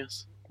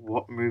 Yes.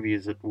 What movie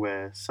is it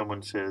where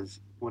someone says,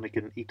 "When I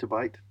can eat a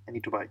bite, I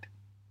need to bite,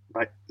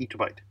 eat a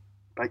bite,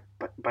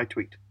 bite to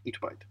eat, eat a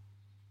bite."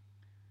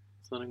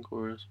 Is that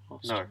Inglourious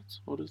Basterds?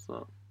 What is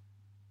that?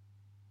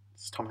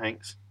 It's Tom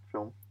Hanks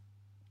film.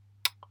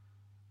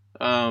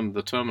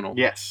 The Terminal.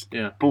 Yes.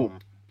 Yeah. Boom.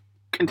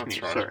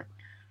 Continue. That's right. Sorry.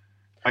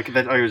 I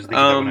always think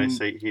of that when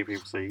I hear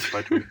people say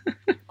bite to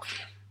eat.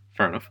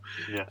 Fair enough.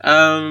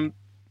 Yeah.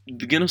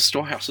 The Guinness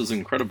Storehouse is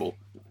incredible.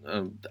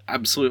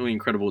 Absolutely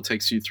incredible. It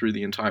takes you through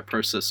the entire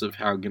process of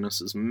how Guinness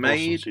is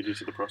made. Awesome. So you do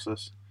see the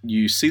process.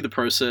 You see the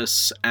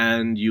process,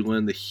 and you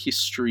learn the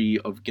history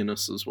of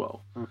Guinness as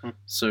well. Mm-hmm.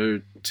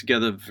 So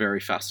together, very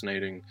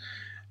fascinating.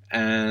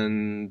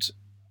 And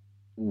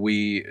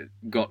we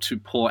got to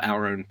pour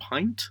our own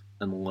pint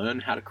and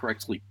learn how to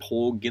correctly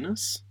pour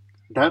Guinness.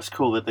 That's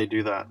cool that they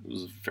do that. It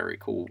was very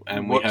cool.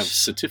 And we have What's-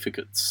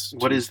 certificates.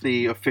 What is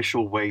the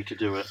official way to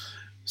do it?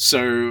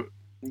 So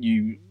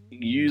you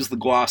use the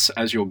glass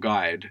as your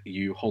guide.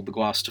 You hold the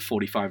glass to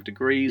 45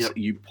 degrees. Yep.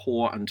 You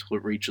pour until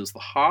it reaches the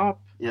harp.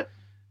 Yep.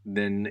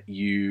 Then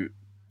you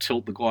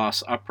tilt the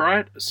glass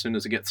upright. As soon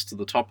as it gets to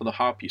the top of the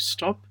harp, you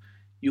stop.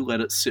 You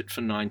let it sit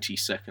for 90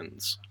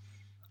 seconds.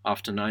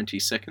 After 90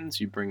 seconds,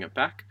 you bring it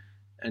back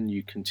and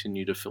you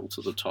continue to fill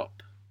to the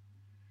top.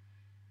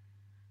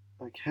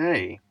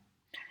 Okay.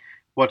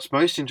 What's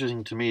most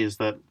interesting to me is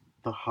that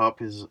the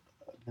harp is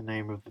the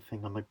name of the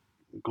thing on the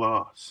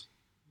glass.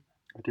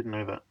 I didn't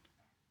know that.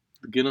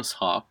 The Guinness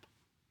harp.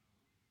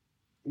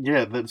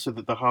 Yeah, so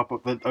that the harp,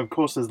 of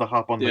course there's the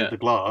harp on Yeah. the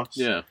glass.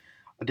 Yeah.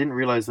 I didn't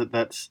realise that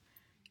that's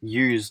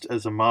used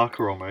as a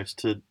marker almost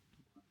to,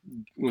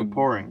 for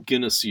pouring.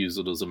 Guinness use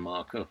it as a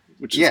marker,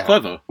 which Yeah. is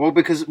clever. Well,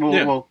 because,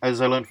 Yeah. well,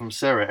 as I learned from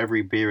Sarah,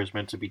 every beer is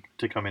meant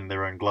to come in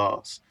their own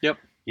glass. Yep.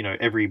 You know,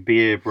 every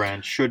beer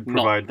brand should Not-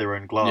 provide their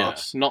own Yeah,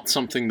 glass. not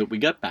something that we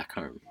get back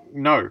home.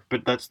 No,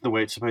 but that's the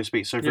way it's supposed to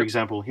be. So, for Yep.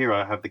 example, here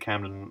I have the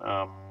Camden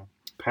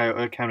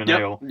Camden Yep,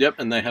 Ale. yep,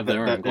 and they have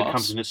their own That glass.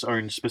 comes in its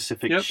own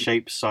specific Yep.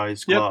 shape,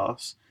 size Yep.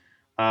 glass.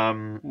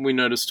 We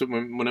noticed it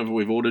whenever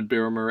we've ordered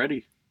beer on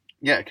Moretti.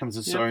 Yeah, it comes in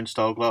its Yep. own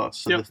style glass.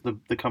 So Yep.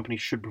 the company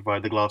should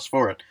provide the glass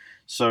for it.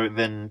 So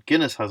then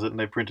Guinness has it, and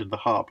they printed the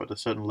harp at a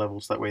certain level,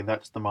 so that way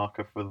that's the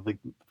marker for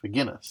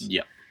Guinness.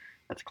 Yeah,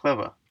 That's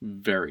clever.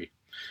 very.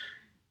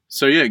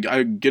 So yeah,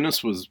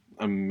 Guinness was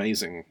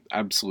amazing.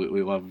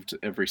 Absolutely loved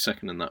every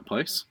second in that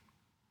place.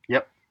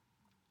 Yep.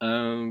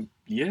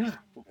 Yeah.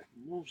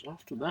 What was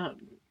after that?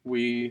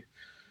 We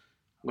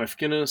left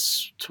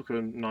Guinness, took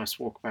a nice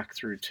walk back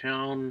through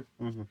town.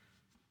 hmm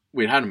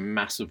We'd had a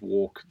massive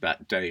walk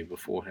that day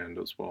beforehand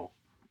as well,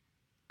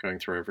 going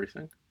through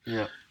everything.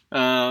 Yeah.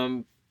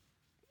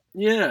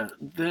 Yeah,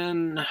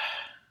 then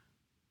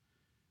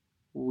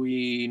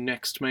we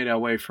next made our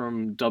way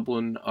from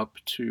Dublin up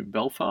to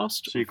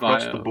Belfast So you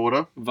crossed the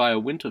border, via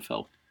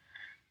Winterfell.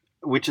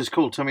 which is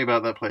cool. Tell me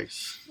about that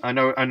place. I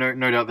know.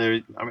 No doubt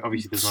there. I mean,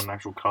 obviously, there's not an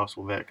actual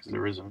castle there because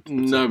there isn't.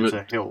 It's No,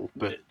 a hill.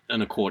 But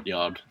And a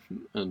courtyard.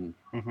 And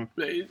Mhm.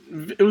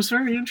 it was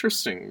very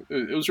interesting.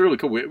 It was really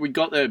cool. We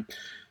got there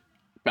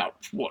about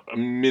a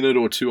minute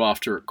or two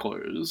after it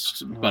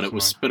closed, but it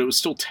was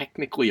still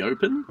technically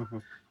open. Mm-hmm.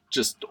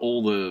 Just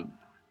all the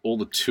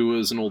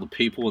tours and all the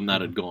people and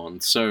that had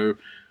gone. So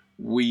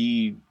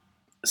we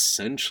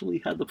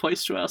essentially had the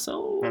place to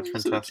ourselves.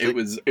 That's fantastic.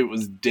 It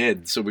was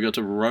dead, so we got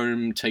to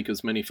roam, take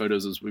as many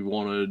photos as we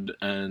wanted,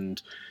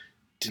 and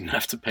didn't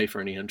have to pay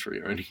for any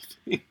entry or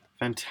anything.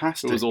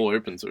 Fantastic. It was all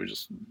open, so we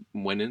just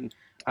went in.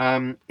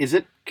 Is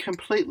it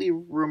completely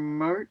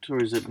remote,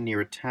 or is it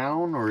near a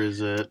town, or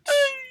is it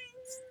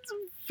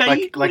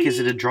like is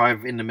it a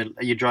drive in the middle?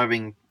 Are you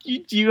driving?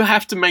 You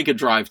have to make a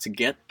drive to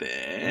get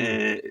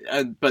there,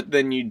 but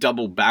then you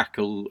double back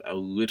a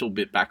little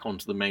bit back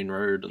onto the main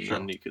road, and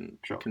then you can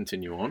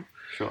continue on.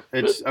 Sure.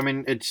 It's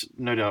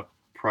no doubt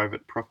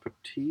private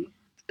property.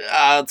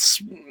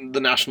 It's the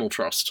National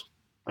Trust.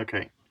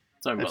 Okay.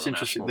 That's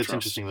interesting. That's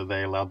interesting that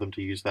they allowed them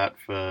to use that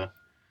for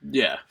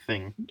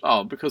thing.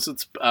 Oh, because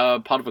it's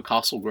part of a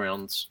castle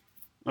grounds.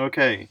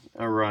 Okay.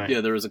 All right. Yeah,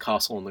 there is a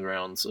castle on the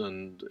grounds,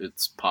 and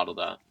it's part of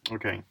that.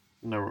 Okay.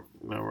 No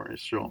worries.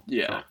 Sure.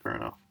 Yeah. Sure, fair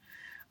enough.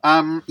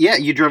 Yeah,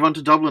 you drove on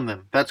to Dublin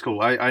then. That's cool.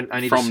 I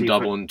need to see from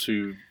Dublin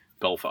to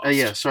Belfast.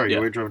 Yeah, sorry,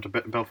 we drove to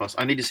Belfast.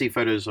 I need to see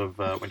photos of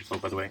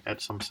Winterfell, by the way,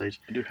 at some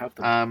stage. I do have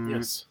them.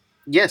 Yes.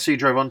 Yeah, so you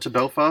drove on to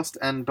Belfast,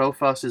 and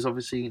Belfast is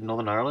obviously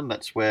Northern Ireland.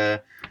 That's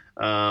where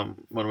one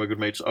of my good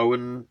mates,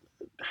 Owen,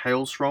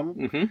 hails from.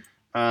 Mm-hmm.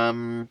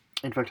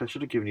 In fact, I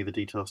should have given you the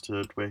details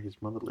to where his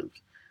mother lives.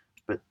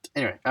 But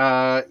anyway,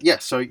 yeah.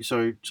 So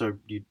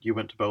you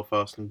went to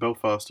Belfast, and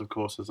Belfast, of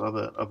course, has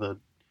other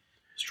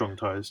strong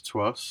ties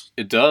to us.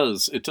 It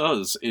does. It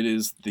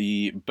is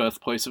the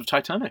birthplace of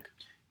Titanic.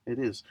 It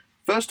is.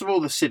 First of all,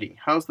 the city.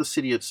 How's the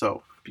city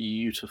itself?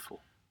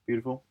 Beautiful.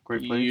 Beautiful,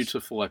 great place.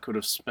 Beautiful. I could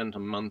have spent a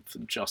month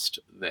just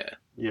there.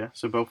 Yeah,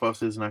 so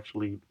Belfast is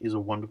a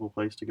wonderful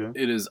place to go.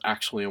 It is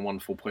actually a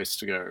wonderful place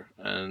to go,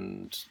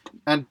 and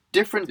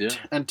different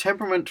and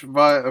temperament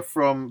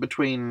from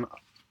between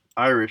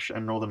Irish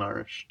and Northern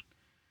Irish.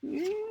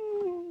 I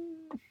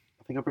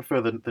think I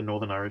prefer the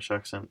Northern Irish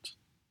accent.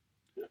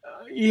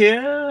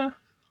 Yeah,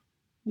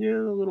 a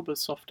little bit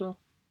softer.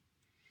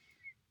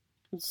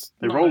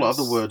 They roll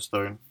other words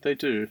though. They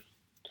do.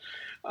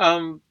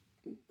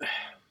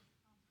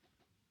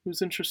 It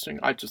was interesting.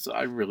 I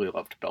really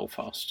loved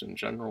Belfast in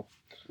general.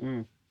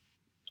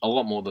 A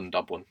lot more than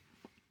Dublin.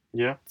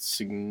 Yeah.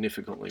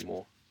 Significantly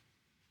more.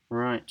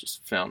 Right.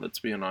 Just found it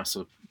to be a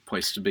nicer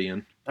place to be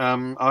in.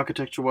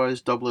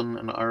 Architecture-wise, Dublin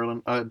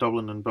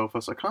and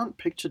Belfast. I can't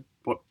picture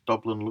what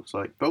Dublin looks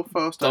like.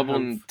 Belfast.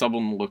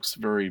 Dublin looks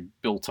very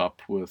built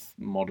up with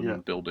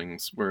modern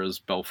buildings, whereas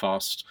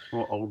Belfast,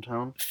 or Old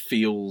Town,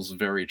 feels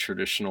very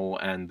traditional,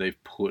 and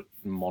they've put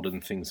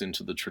modern things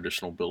into the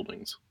traditional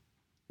buildings.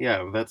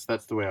 Yeah, that's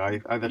the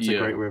way that's a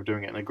great way of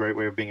doing it, and a great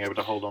way of being able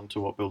to hold on to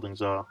what buildings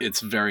are.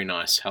 It's very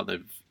nice how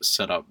they've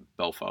set up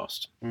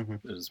Belfast. Mm-hmm.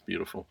 It is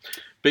beautiful.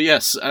 But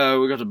yes,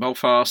 we got to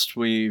Belfast.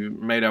 We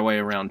made our way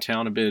around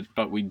town a bit,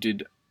 but we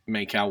did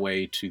make our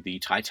way to the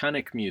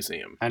Titanic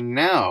Museum. And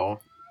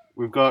now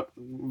we've got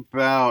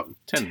about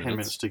 10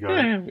 minutes to go.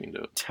 Yeah, we can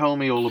do it. Tell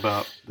me all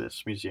about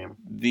this museum.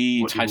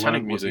 The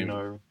Titanic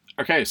Museum.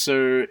 Okay,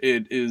 so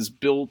it is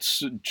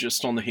built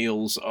just on the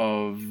heels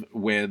of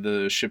where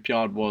the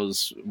shipyard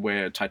was,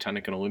 where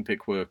Titanic and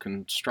Olympic were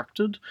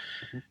constructed.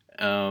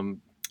 Mm-hmm.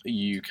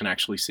 You can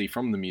actually see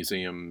from the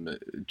museum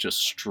just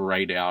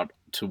straight out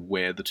to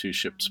where the two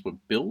ships were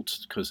built,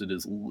 because it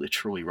is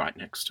literally right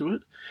next to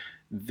it.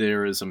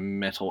 There is a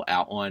metal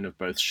outline of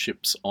both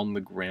ships on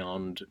the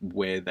ground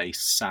where they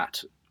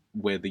sat,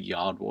 where the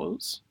yard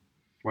was.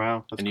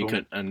 Wow, that's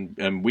cool.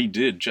 And we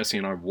did. Jesse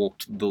and I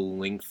walked the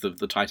length of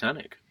the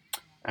Titanic.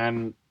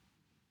 And,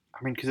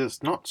 I mean, because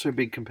it's not so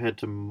big compared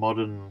to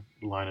modern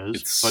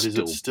liners, but is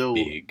it still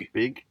big?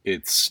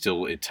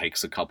 It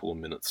takes a couple of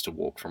minutes to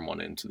walk from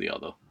one end to the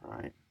other.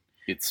 Right.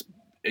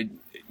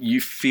 You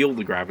feel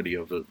the gravity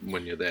of it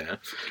when you're there.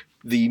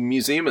 The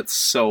museum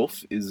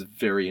itself is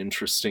very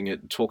interesting.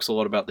 It talks a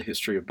lot about the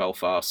history of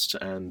Belfast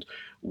and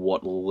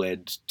what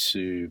led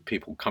to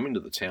people coming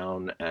to the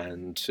town,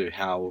 and to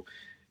how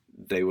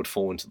they would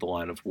fall into the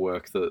line of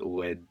work that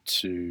led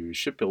to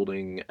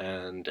shipbuilding,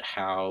 and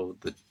how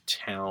the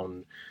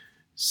town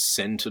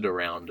centered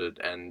around it,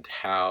 and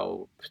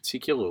how,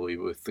 particularly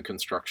with the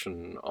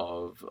construction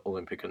of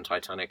Olympic and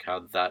Titanic, how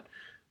that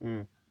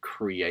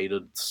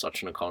created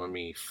such an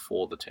economy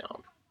for the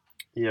town.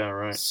 Yeah,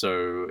 right.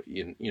 So,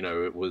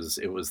 it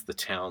was the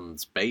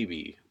town's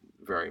baby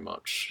very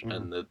much,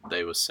 and that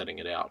they were setting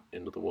it out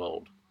into the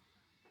world.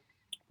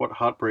 What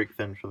heartbreak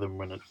then for them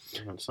when it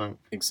sunk.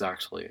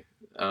 Exactly.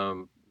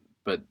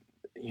 But,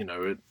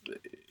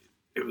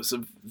 it was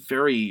a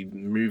very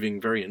moving,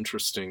 very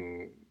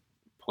interesting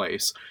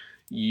place.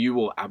 You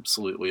will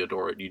absolutely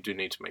adore it. You do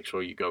need to make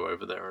sure you go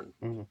over there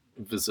and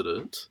visit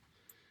it.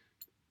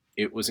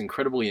 It was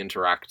incredibly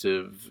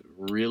interactive,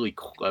 really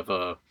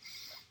clever.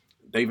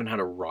 They even had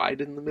a ride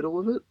in the middle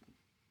of it.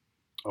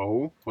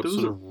 Oh, what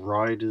sort of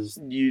ride is?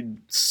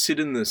 You'd sit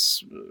in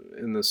this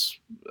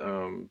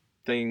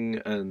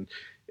thing, and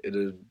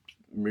it'd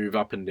move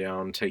up and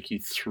down, take you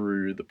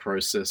through the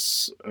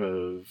process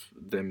of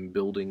them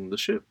building the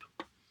ship.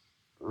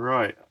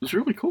 Right. It was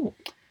really cool.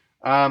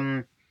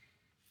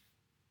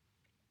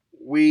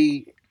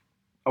 We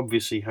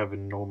obviously have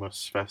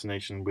enormous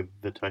fascination with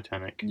the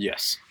Titanic.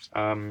 Yes.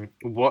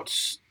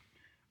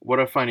 What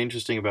I find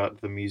interesting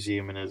about the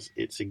museum and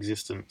its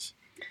existence,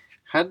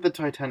 had the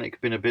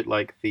Titanic been a bit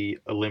like the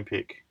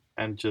Olympic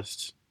and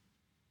just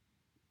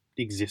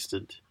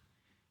existed,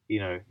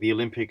 the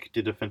Olympic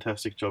did a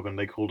fantastic job and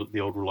they called it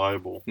the Old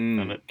Reliable,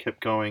 and it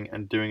kept going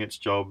and doing its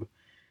job.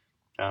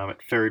 It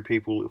ferried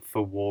people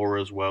for war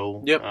as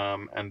well. Yep.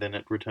 And then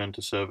it returned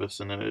to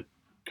service, and then it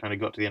kind of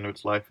got to the end of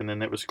its life, and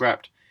then it was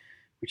scrapped,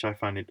 which I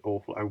find it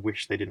awful. I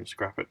wish they didn't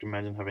scrap it.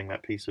 Imagine having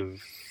that piece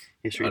of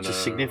history. It's a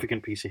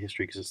significant piece of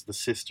history because it's the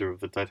sister of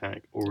the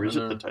Titanic, or is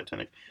it the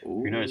Titanic?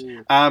 Ooh. Who knows?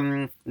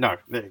 No,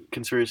 the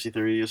conspiracy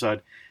theory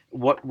aside,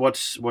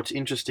 what's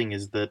interesting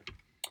is that,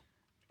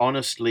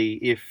 honestly,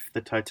 if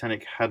the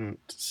Titanic hadn't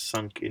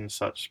sunk in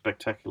such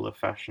spectacular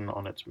fashion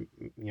on its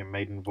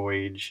maiden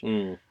voyage,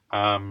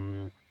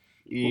 all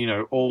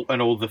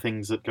the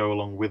things that go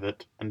along with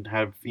it, and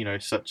have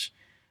such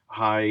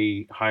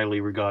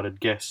highly regarded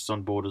guests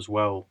on board as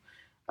well,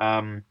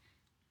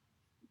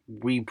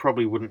 we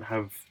probably wouldn't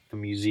have the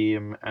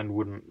museum and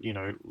wouldn't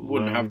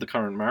have the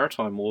current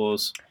maritime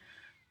laws.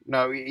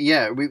 No,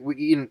 yeah,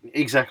 we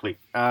exactly.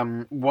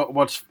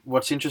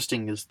 What's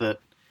interesting is that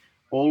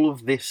all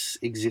of this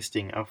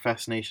existing, our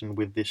fascination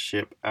with this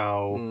ship,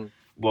 the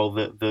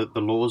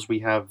laws we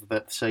have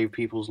that save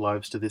people's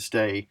lives to this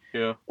day,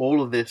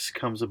 all of this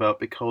comes about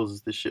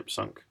because the ship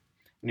sunk.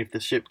 And if the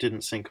ship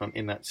didn't sink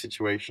in that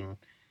situation,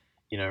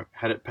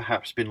 had it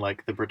perhaps been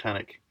like the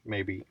Britannic,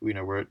 maybe,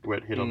 where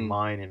it hit a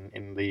mine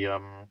in the,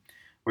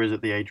 where is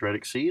it, the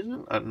Adriatic Sea, is it?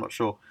 I'm not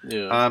sure.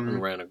 Yeah,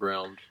 and ran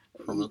aground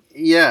from it.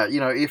 Yeah,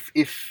 if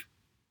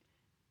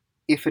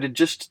it had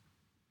just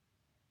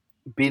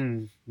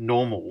been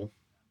normal,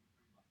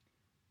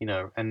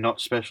 and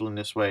not special in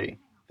this way,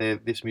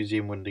 this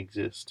museum wouldn't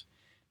exist.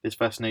 This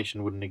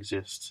fascination wouldn't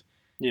exist.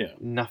 Yeah.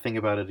 Nothing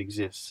about it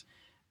exists.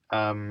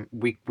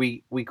 We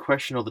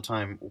question all the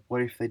time,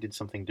 what if they did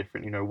something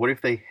different? What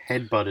if they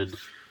headbutted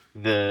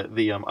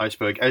the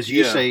iceberg? As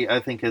you say, I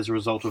think as a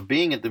result of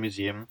being at the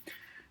museum,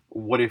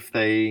 what if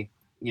they,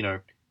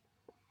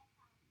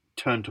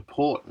 turned to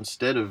port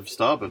instead of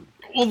starboard?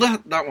 Well,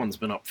 that one's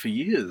been up for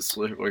years.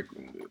 Like,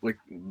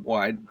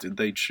 why did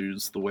they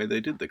choose the way they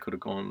did? They could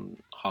have gone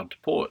hard to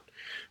port.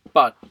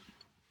 But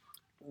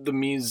the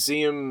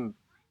museum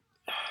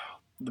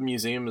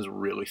is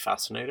really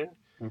fascinating.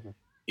 Mm-hmm.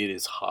 It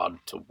is hard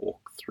to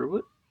walk through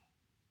it.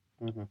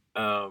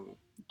 Mm-hmm.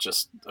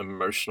 Just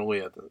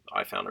emotionally,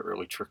 I found it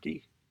really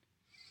tricky.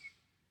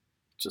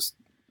 Just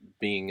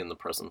being in the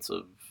presence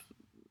of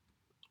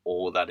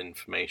all of that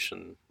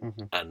information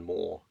and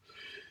more,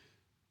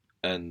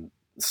 and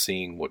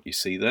seeing what you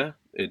see there.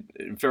 It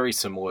very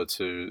similar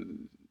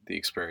to the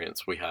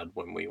experience we had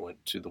when we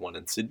went to the one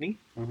in Sydney,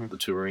 the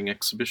touring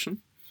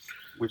exhibition.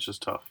 Which is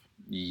tough.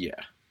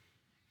 Yeah.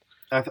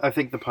 I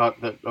think the part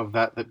that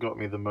got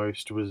me the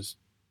most was,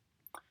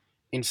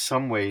 in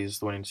some ways,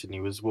 the one in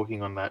Sydney was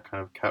walking on that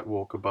kind of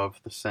catwalk above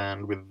the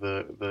sand with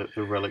the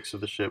relics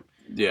of the ship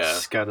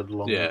scattered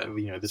along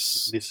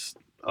this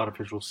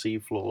artificial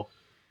seafloor.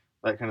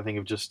 That kind of thing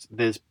of just,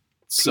 there's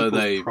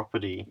people's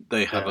property.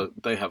 They have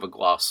a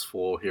glass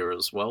floor here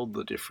as well.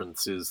 The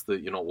difference is that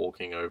you're not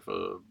walking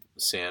over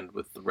sand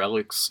with the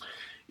relics.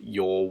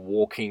 You're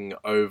walking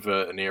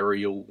over an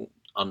aerial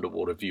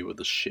underwater view of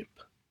the ship.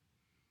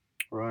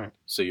 Right.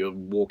 So you're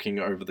walking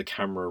over the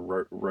camera,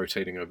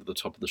 rotating over the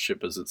top of the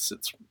ship as it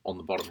sits on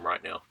the bottom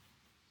right now,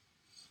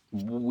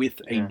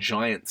 with a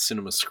giant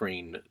cinema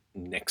screen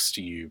next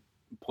to you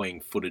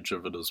playing footage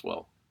of it as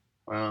well.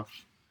 Wow.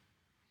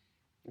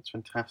 It's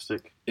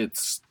fantastic.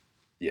 It's,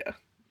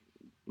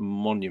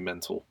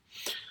 monumental.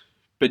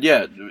 But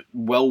yeah,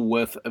 well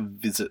worth a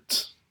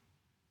visit.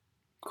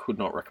 Could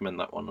not recommend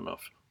that one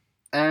enough.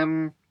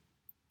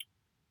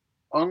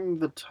 On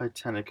the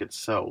Titanic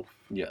itself...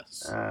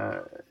 Yes.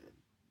 Not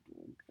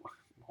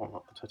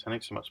the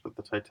Titanic so much, but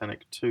the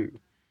Titanic 2.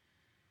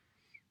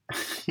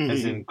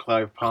 As in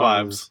Clive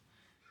Palmer's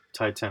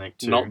Titanic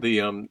 2. Not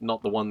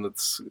the one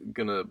that's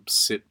gonna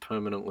sit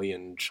permanently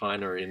in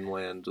China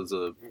inland as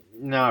a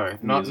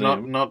not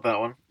that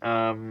one.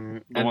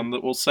 The one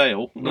that will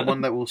sail. The one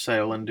that will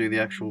sail and do the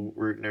actual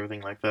route and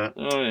everything like that.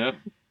 Oh yeah.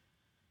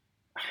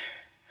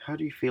 How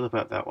do you feel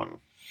about that one?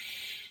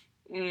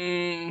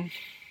 I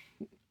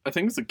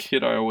think as a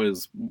kid I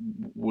always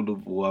would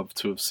have loved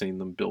to have seen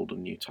them build a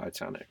new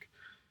Titanic.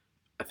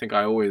 I think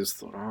I always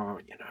thought,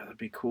 that'd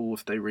be cool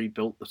if they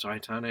rebuilt the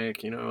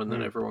Titanic, and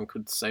then everyone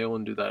could sail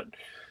and do that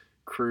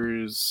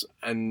cruise.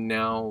 And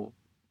now,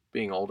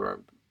 being older,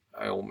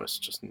 I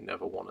almost just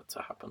never want it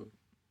to happen.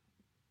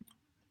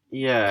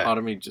 Yeah. Part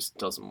of me just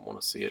doesn't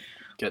want to see it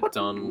get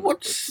done.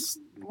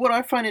 What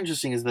I find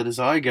interesting is that as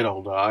I get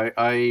older,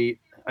 I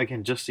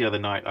again, just the other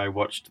night I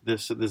watched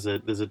this. There's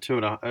a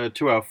 2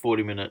 hour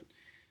 40 minute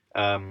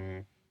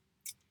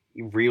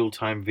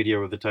real-time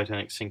video of the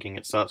Titanic sinking.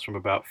 It starts from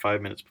about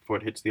 5 minutes before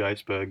it hits the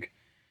iceberg,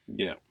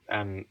 Yeah.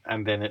 and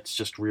then it's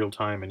just real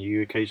time, and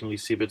you occasionally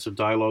see bits of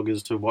dialogue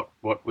as to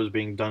what was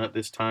being done at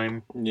this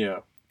time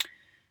Yeah.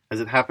 as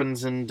it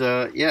happens, and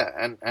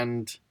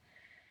and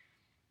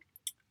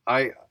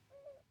I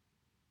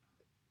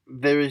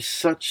there is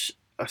such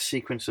a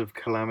sequence of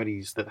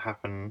calamities that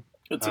happen.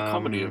 It's a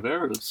comedy of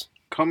errors.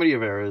 Comedy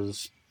of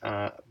errors,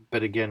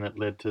 but again, it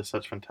led to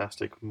such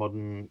fantastic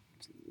modern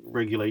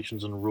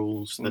regulations and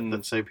rules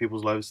that save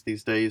people's lives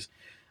these days.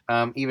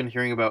 Even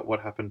hearing about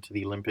what happened to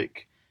the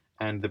Olympic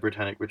and the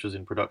Britannic, which was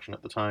in production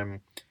at the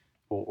time,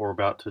 or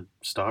about to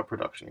start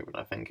production, even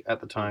I think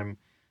at the time,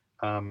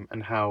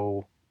 and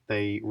how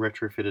they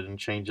retrofitted and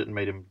changed it and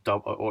made them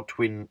double or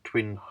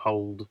twin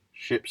hulled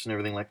ships and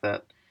everything like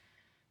that.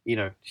 You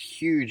know,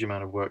 huge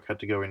amount of work had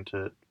to go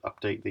into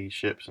update these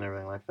ships and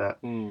everything like that.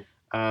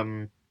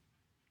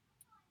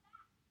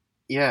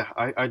 Yeah,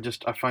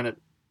 I find it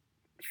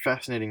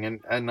fascinating,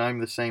 and I'm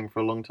the same. For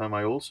a long time,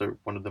 I also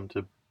wanted them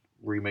to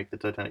remake the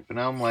Titanic, but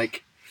now I'm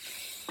like,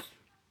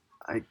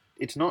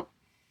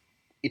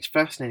 it's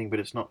fascinating, but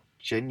it's not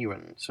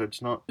genuine, so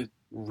it's not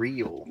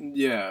real.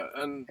 Yeah,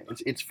 and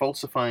it's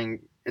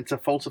falsifying. It's a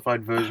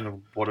falsified version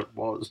of what it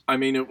was. I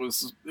mean, it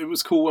was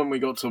cool when we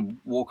got to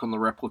walk on the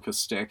replica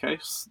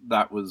staircase.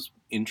 That was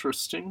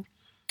interesting.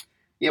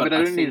 Yeah, but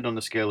I don't need it on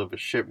the scale of a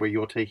ship where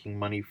you're taking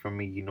money from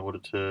me in order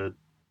to...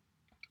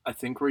 I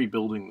think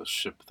rebuilding the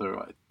ship,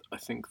 though, I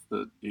think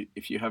that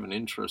if you have an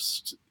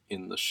interest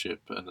in the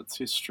ship and its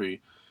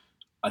history,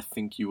 I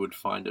think you would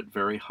find it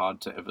very hard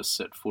to ever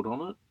set foot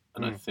on it.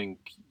 And I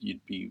think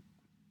you'd be...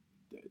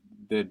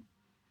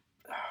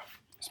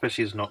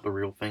 Especially as not the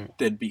real thing.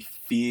 There'd be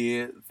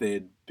fear,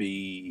 there'd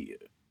be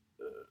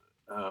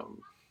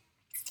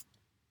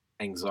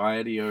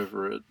anxiety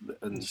over it,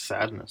 and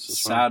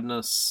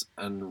sadness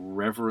and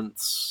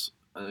reverence.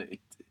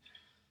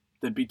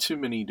 There'd be too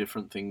many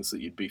different things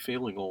that you'd be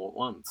feeling all at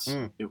once.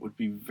 It would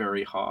be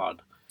very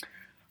hard.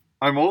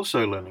 I'm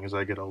also learning as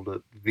I get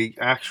older the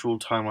actual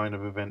timeline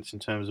of events in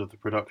terms of the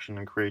production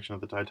and creation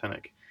of the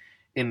Titanic,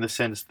 in the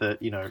sense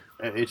that, you know,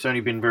 it's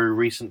only been very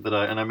recent that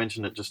I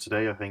mentioned it just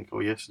today, I think,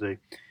 or yesterday,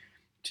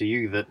 to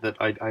you, that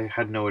I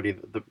had no idea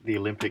that the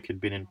Olympic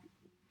had been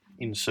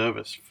in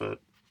service for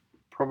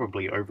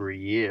probably over a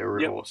year,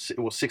 or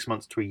 6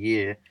 months to a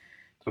year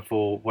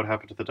before what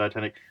happened to the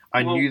Titanic.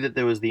 I knew that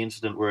there was the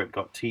incident where it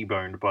got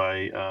T-boned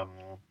by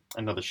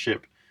another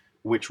ship,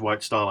 which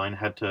White Star Line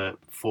had to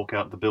fork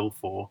out the bill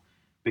for,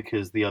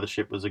 because the other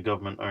ship was a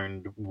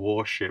government-owned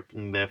warship,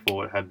 and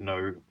therefore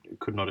it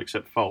could not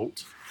accept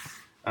fault.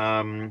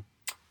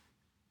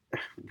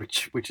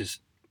 Which is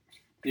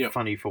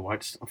funny for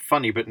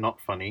funny but not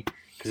funny,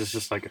 because it's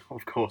just like,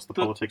 of course, the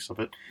politics of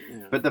it.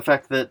 Yeah. But the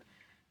fact that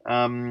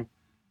you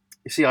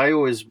see, I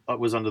always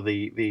was under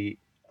the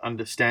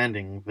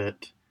understanding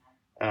that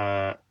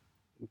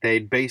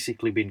they'd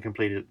basically been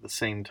completed at the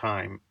same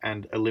time,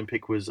 and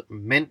Olympic was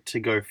meant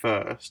to go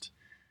first,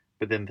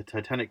 but then the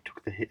Titanic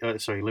took the hit.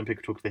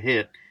 Olympic took the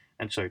hit,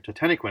 and so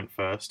Titanic went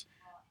first.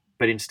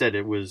 But instead,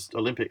 it was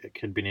Olympic that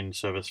had been in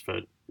service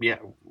for,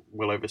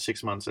 well over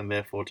 6 months, and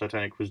therefore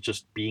Titanic was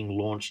just being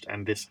launched,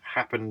 and this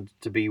happened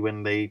to be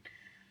when they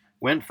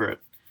went for it.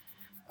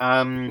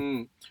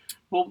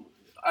 Well,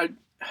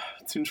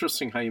 it's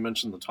interesting how you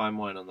mentioned the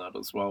timeline on that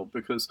as well,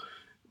 because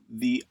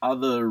the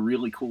other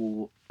really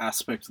cool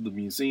aspect of the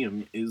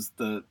museum is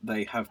that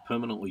they have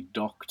permanently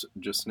docked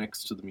just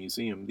next to the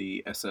museum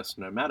the SS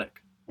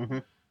Nomadic,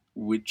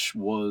 which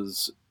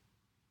was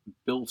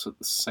built at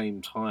the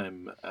same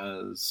time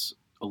as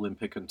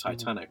Olympic and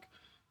Titanic.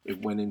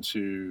 It went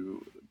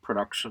into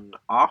production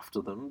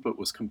after them, but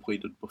was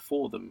completed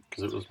before them.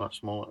 Because it was much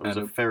smaller. It was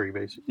a ferry,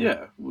 basically.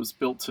 Yeah, it was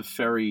built to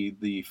ferry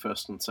the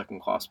first and second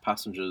class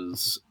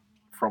passengers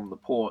from the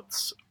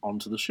ports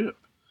onto the ship.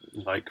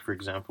 Like, for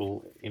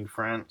example, in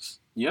France.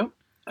 Yep,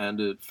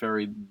 and it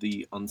ferried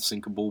the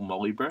unsinkable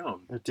Molly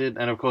Brown. It did,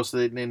 and of course,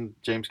 in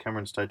James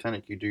Cameron's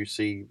Titanic, you do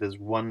see, there's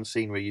one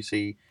scene where you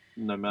see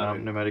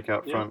Nomadic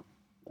out front.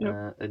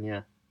 Yep.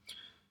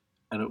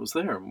 And it was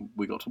there, and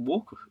we got to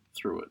walk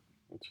through it.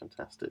 It's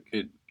fantastic.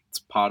 It's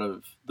part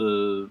of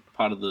the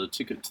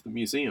ticket to the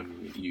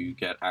museum. You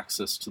get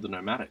access to the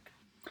Nomadic.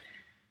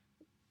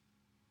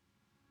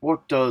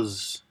 What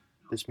does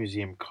this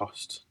museum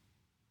cost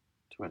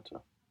to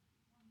enter?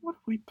 What do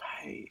we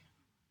pay?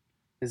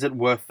 Is it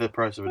worth the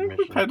price of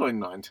admission? We paid like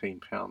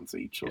 £19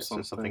 each or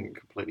something. So something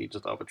completely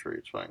just arbitrary.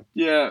 It's fine.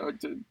 Yeah,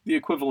 the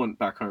equivalent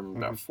back home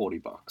about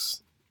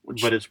 $40.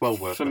 But it's well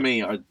worth it. For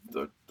me, I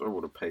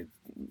would have paid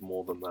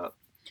more than that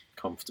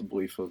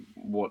comfortably for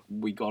what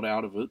we got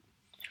out of it.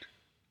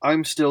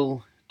 I'm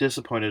still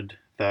disappointed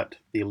that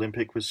the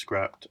Olympic was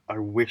scrapped. I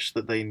wish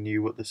that they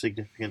knew what the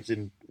significance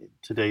in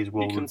today's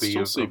world would be. You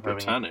can still see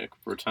Britannic.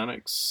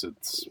 Britannic's,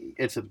 it's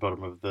at the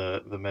bottom of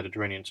the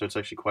Mediterranean, so it's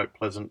actually quite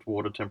pleasant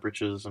water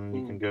temperatures, and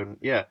you can go...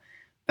 Yeah,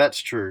 that's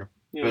true.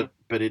 Yeah.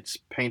 But it's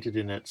painted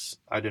in its...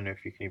 I don't know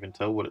if you can even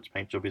tell what its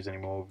paint job is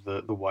anymore,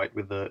 of the white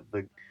with the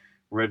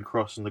red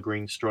cross and the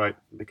green stripe,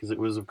 because it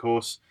was, of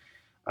course,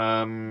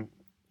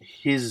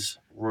 His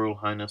Royal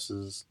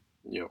Highness's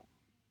Yep.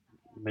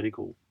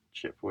 medical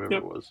ship, whatever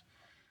Yep. it was.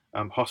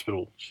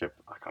 Hospital ship.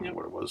 I can't Yep.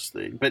 remember what it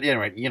was. But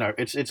anyway,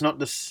 it's not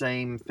the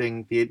same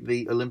thing.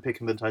 The Olympic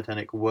and the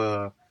Titanic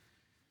were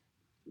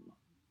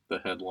The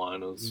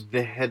headliners.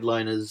 the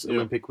headliners. Yep.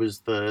 Olympic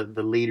was the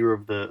leader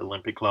of the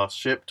Olympic class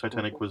ship.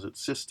 Titanic was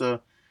its sister.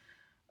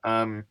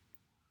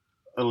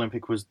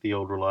 Olympic was the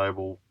old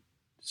reliable.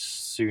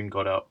 Soon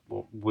got out.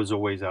 Well, was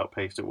always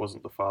outpaced. It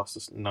wasn't the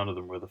fastest. None of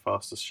them were the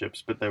fastest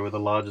ships, but they were the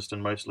largest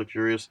and most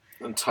luxurious.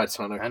 And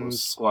Titanic And-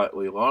 was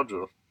slightly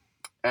larger.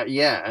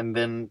 Yeah, and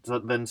then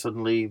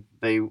suddenly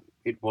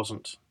it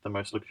wasn't the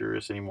most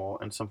luxurious anymore,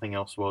 and something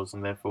else was,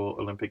 and therefore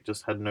Olympic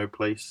just had no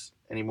place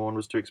anymore and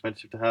was too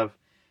expensive to have.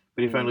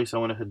 But if Mm. only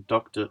someone had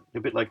docked it, a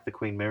bit like the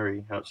Queen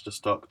Mary, how it's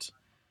just docked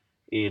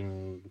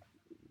in,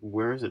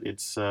 where is it?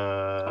 It's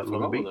forgot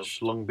Long what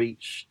Beach, Long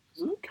Beach,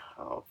 Is it?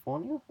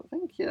 California, I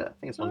think. Yeah, I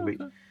think it's Long Oh,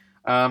 Beach.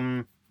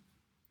 okay.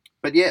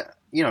 But yeah,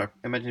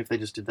 imagine if they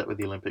just did that with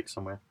the Olympics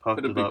somewhere, parked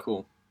It'd it be up.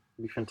 cool.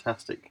 It'd be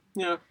fantastic.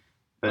 Yeah.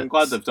 But I'm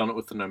glad they've done it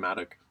with the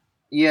Nomadic.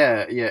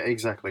 Yeah,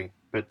 exactly.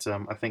 But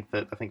I think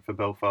for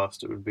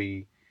Belfast it would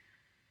be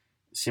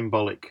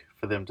symbolic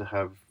for them to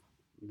have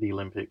the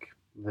Olympic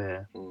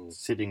there, Mm.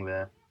 sitting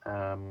there.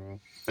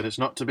 But it's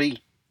not to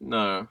be,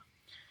 No.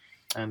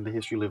 and the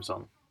history lives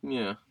on.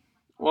 Yeah.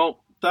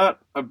 Well, that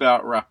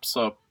about wraps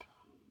up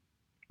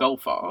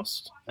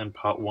Belfast And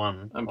part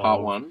one. and part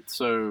of- one.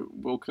 So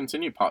we'll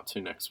continue part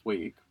two next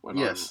week when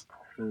Yes.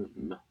 I'm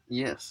home.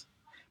 Yes.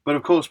 But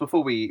of course,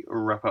 before we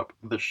wrap up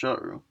the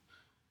show,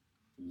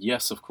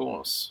 Yes, of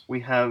course.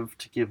 we have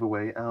to give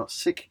away our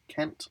Sick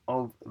Kent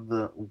of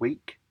the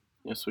Week.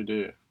 Yes, we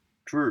do.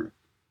 Drew,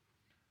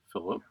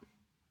 Philip,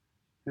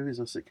 who is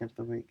our Sick Kent of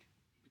the Week?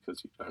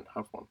 because you don't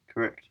have one.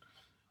 Correct.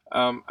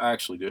 I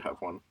actually do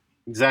have one.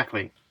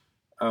 Exactly.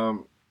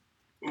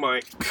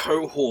 My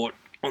cohort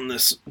on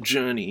this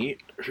journey,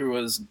 who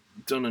has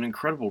done an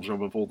incredible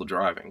job of all the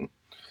driving,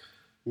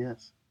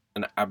 Yes.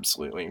 an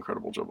absolutely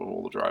incredible job of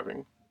all the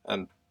driving,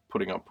 and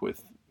putting up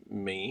with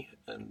me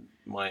and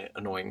my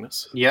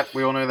annoyingness. Yep,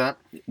 we all know that.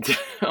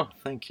 Oh,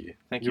 thank you.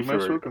 Thank You're you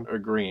most for welcome.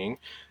 agreeing.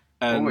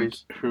 And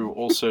Always. who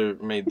also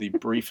made the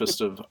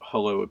briefest of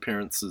hello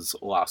appearances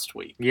last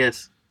week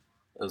Yes.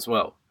 as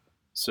well.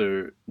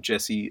 So,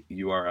 Jesse,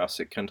 you are our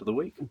Sick Kent of the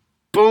Week.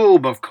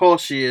 Boom! Of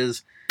course she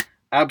is.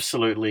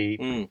 Absolutely.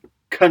 Mm,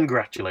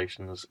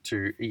 Congratulations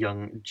to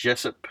young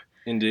Jessup,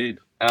 indeed.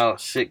 our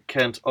Sick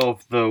Kent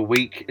of the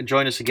Week.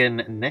 Join us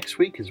again next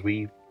week as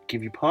we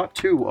give you part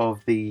two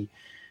of the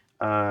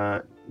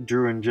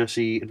Drew and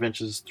Jesse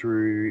adventures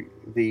through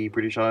the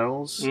British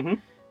Isles.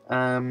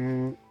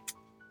 Mm-hmm.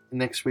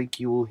 Next week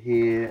you will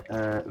hear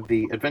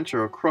the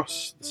adventure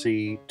across the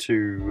sea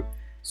to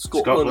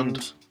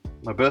Scotland. Scotland,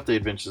 my birthday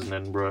adventures in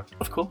Edinburgh,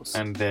 Of course.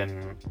 and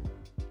then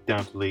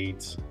down to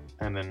Leeds,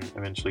 and then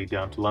eventually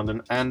down to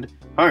London and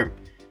home.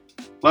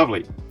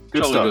 Lovely.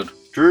 Good Jolly stuff.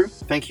 Drew,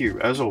 thank you,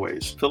 as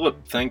always.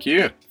 Philip, thank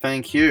you.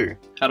 Thank you.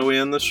 How do we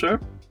end this show?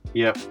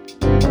 Yep.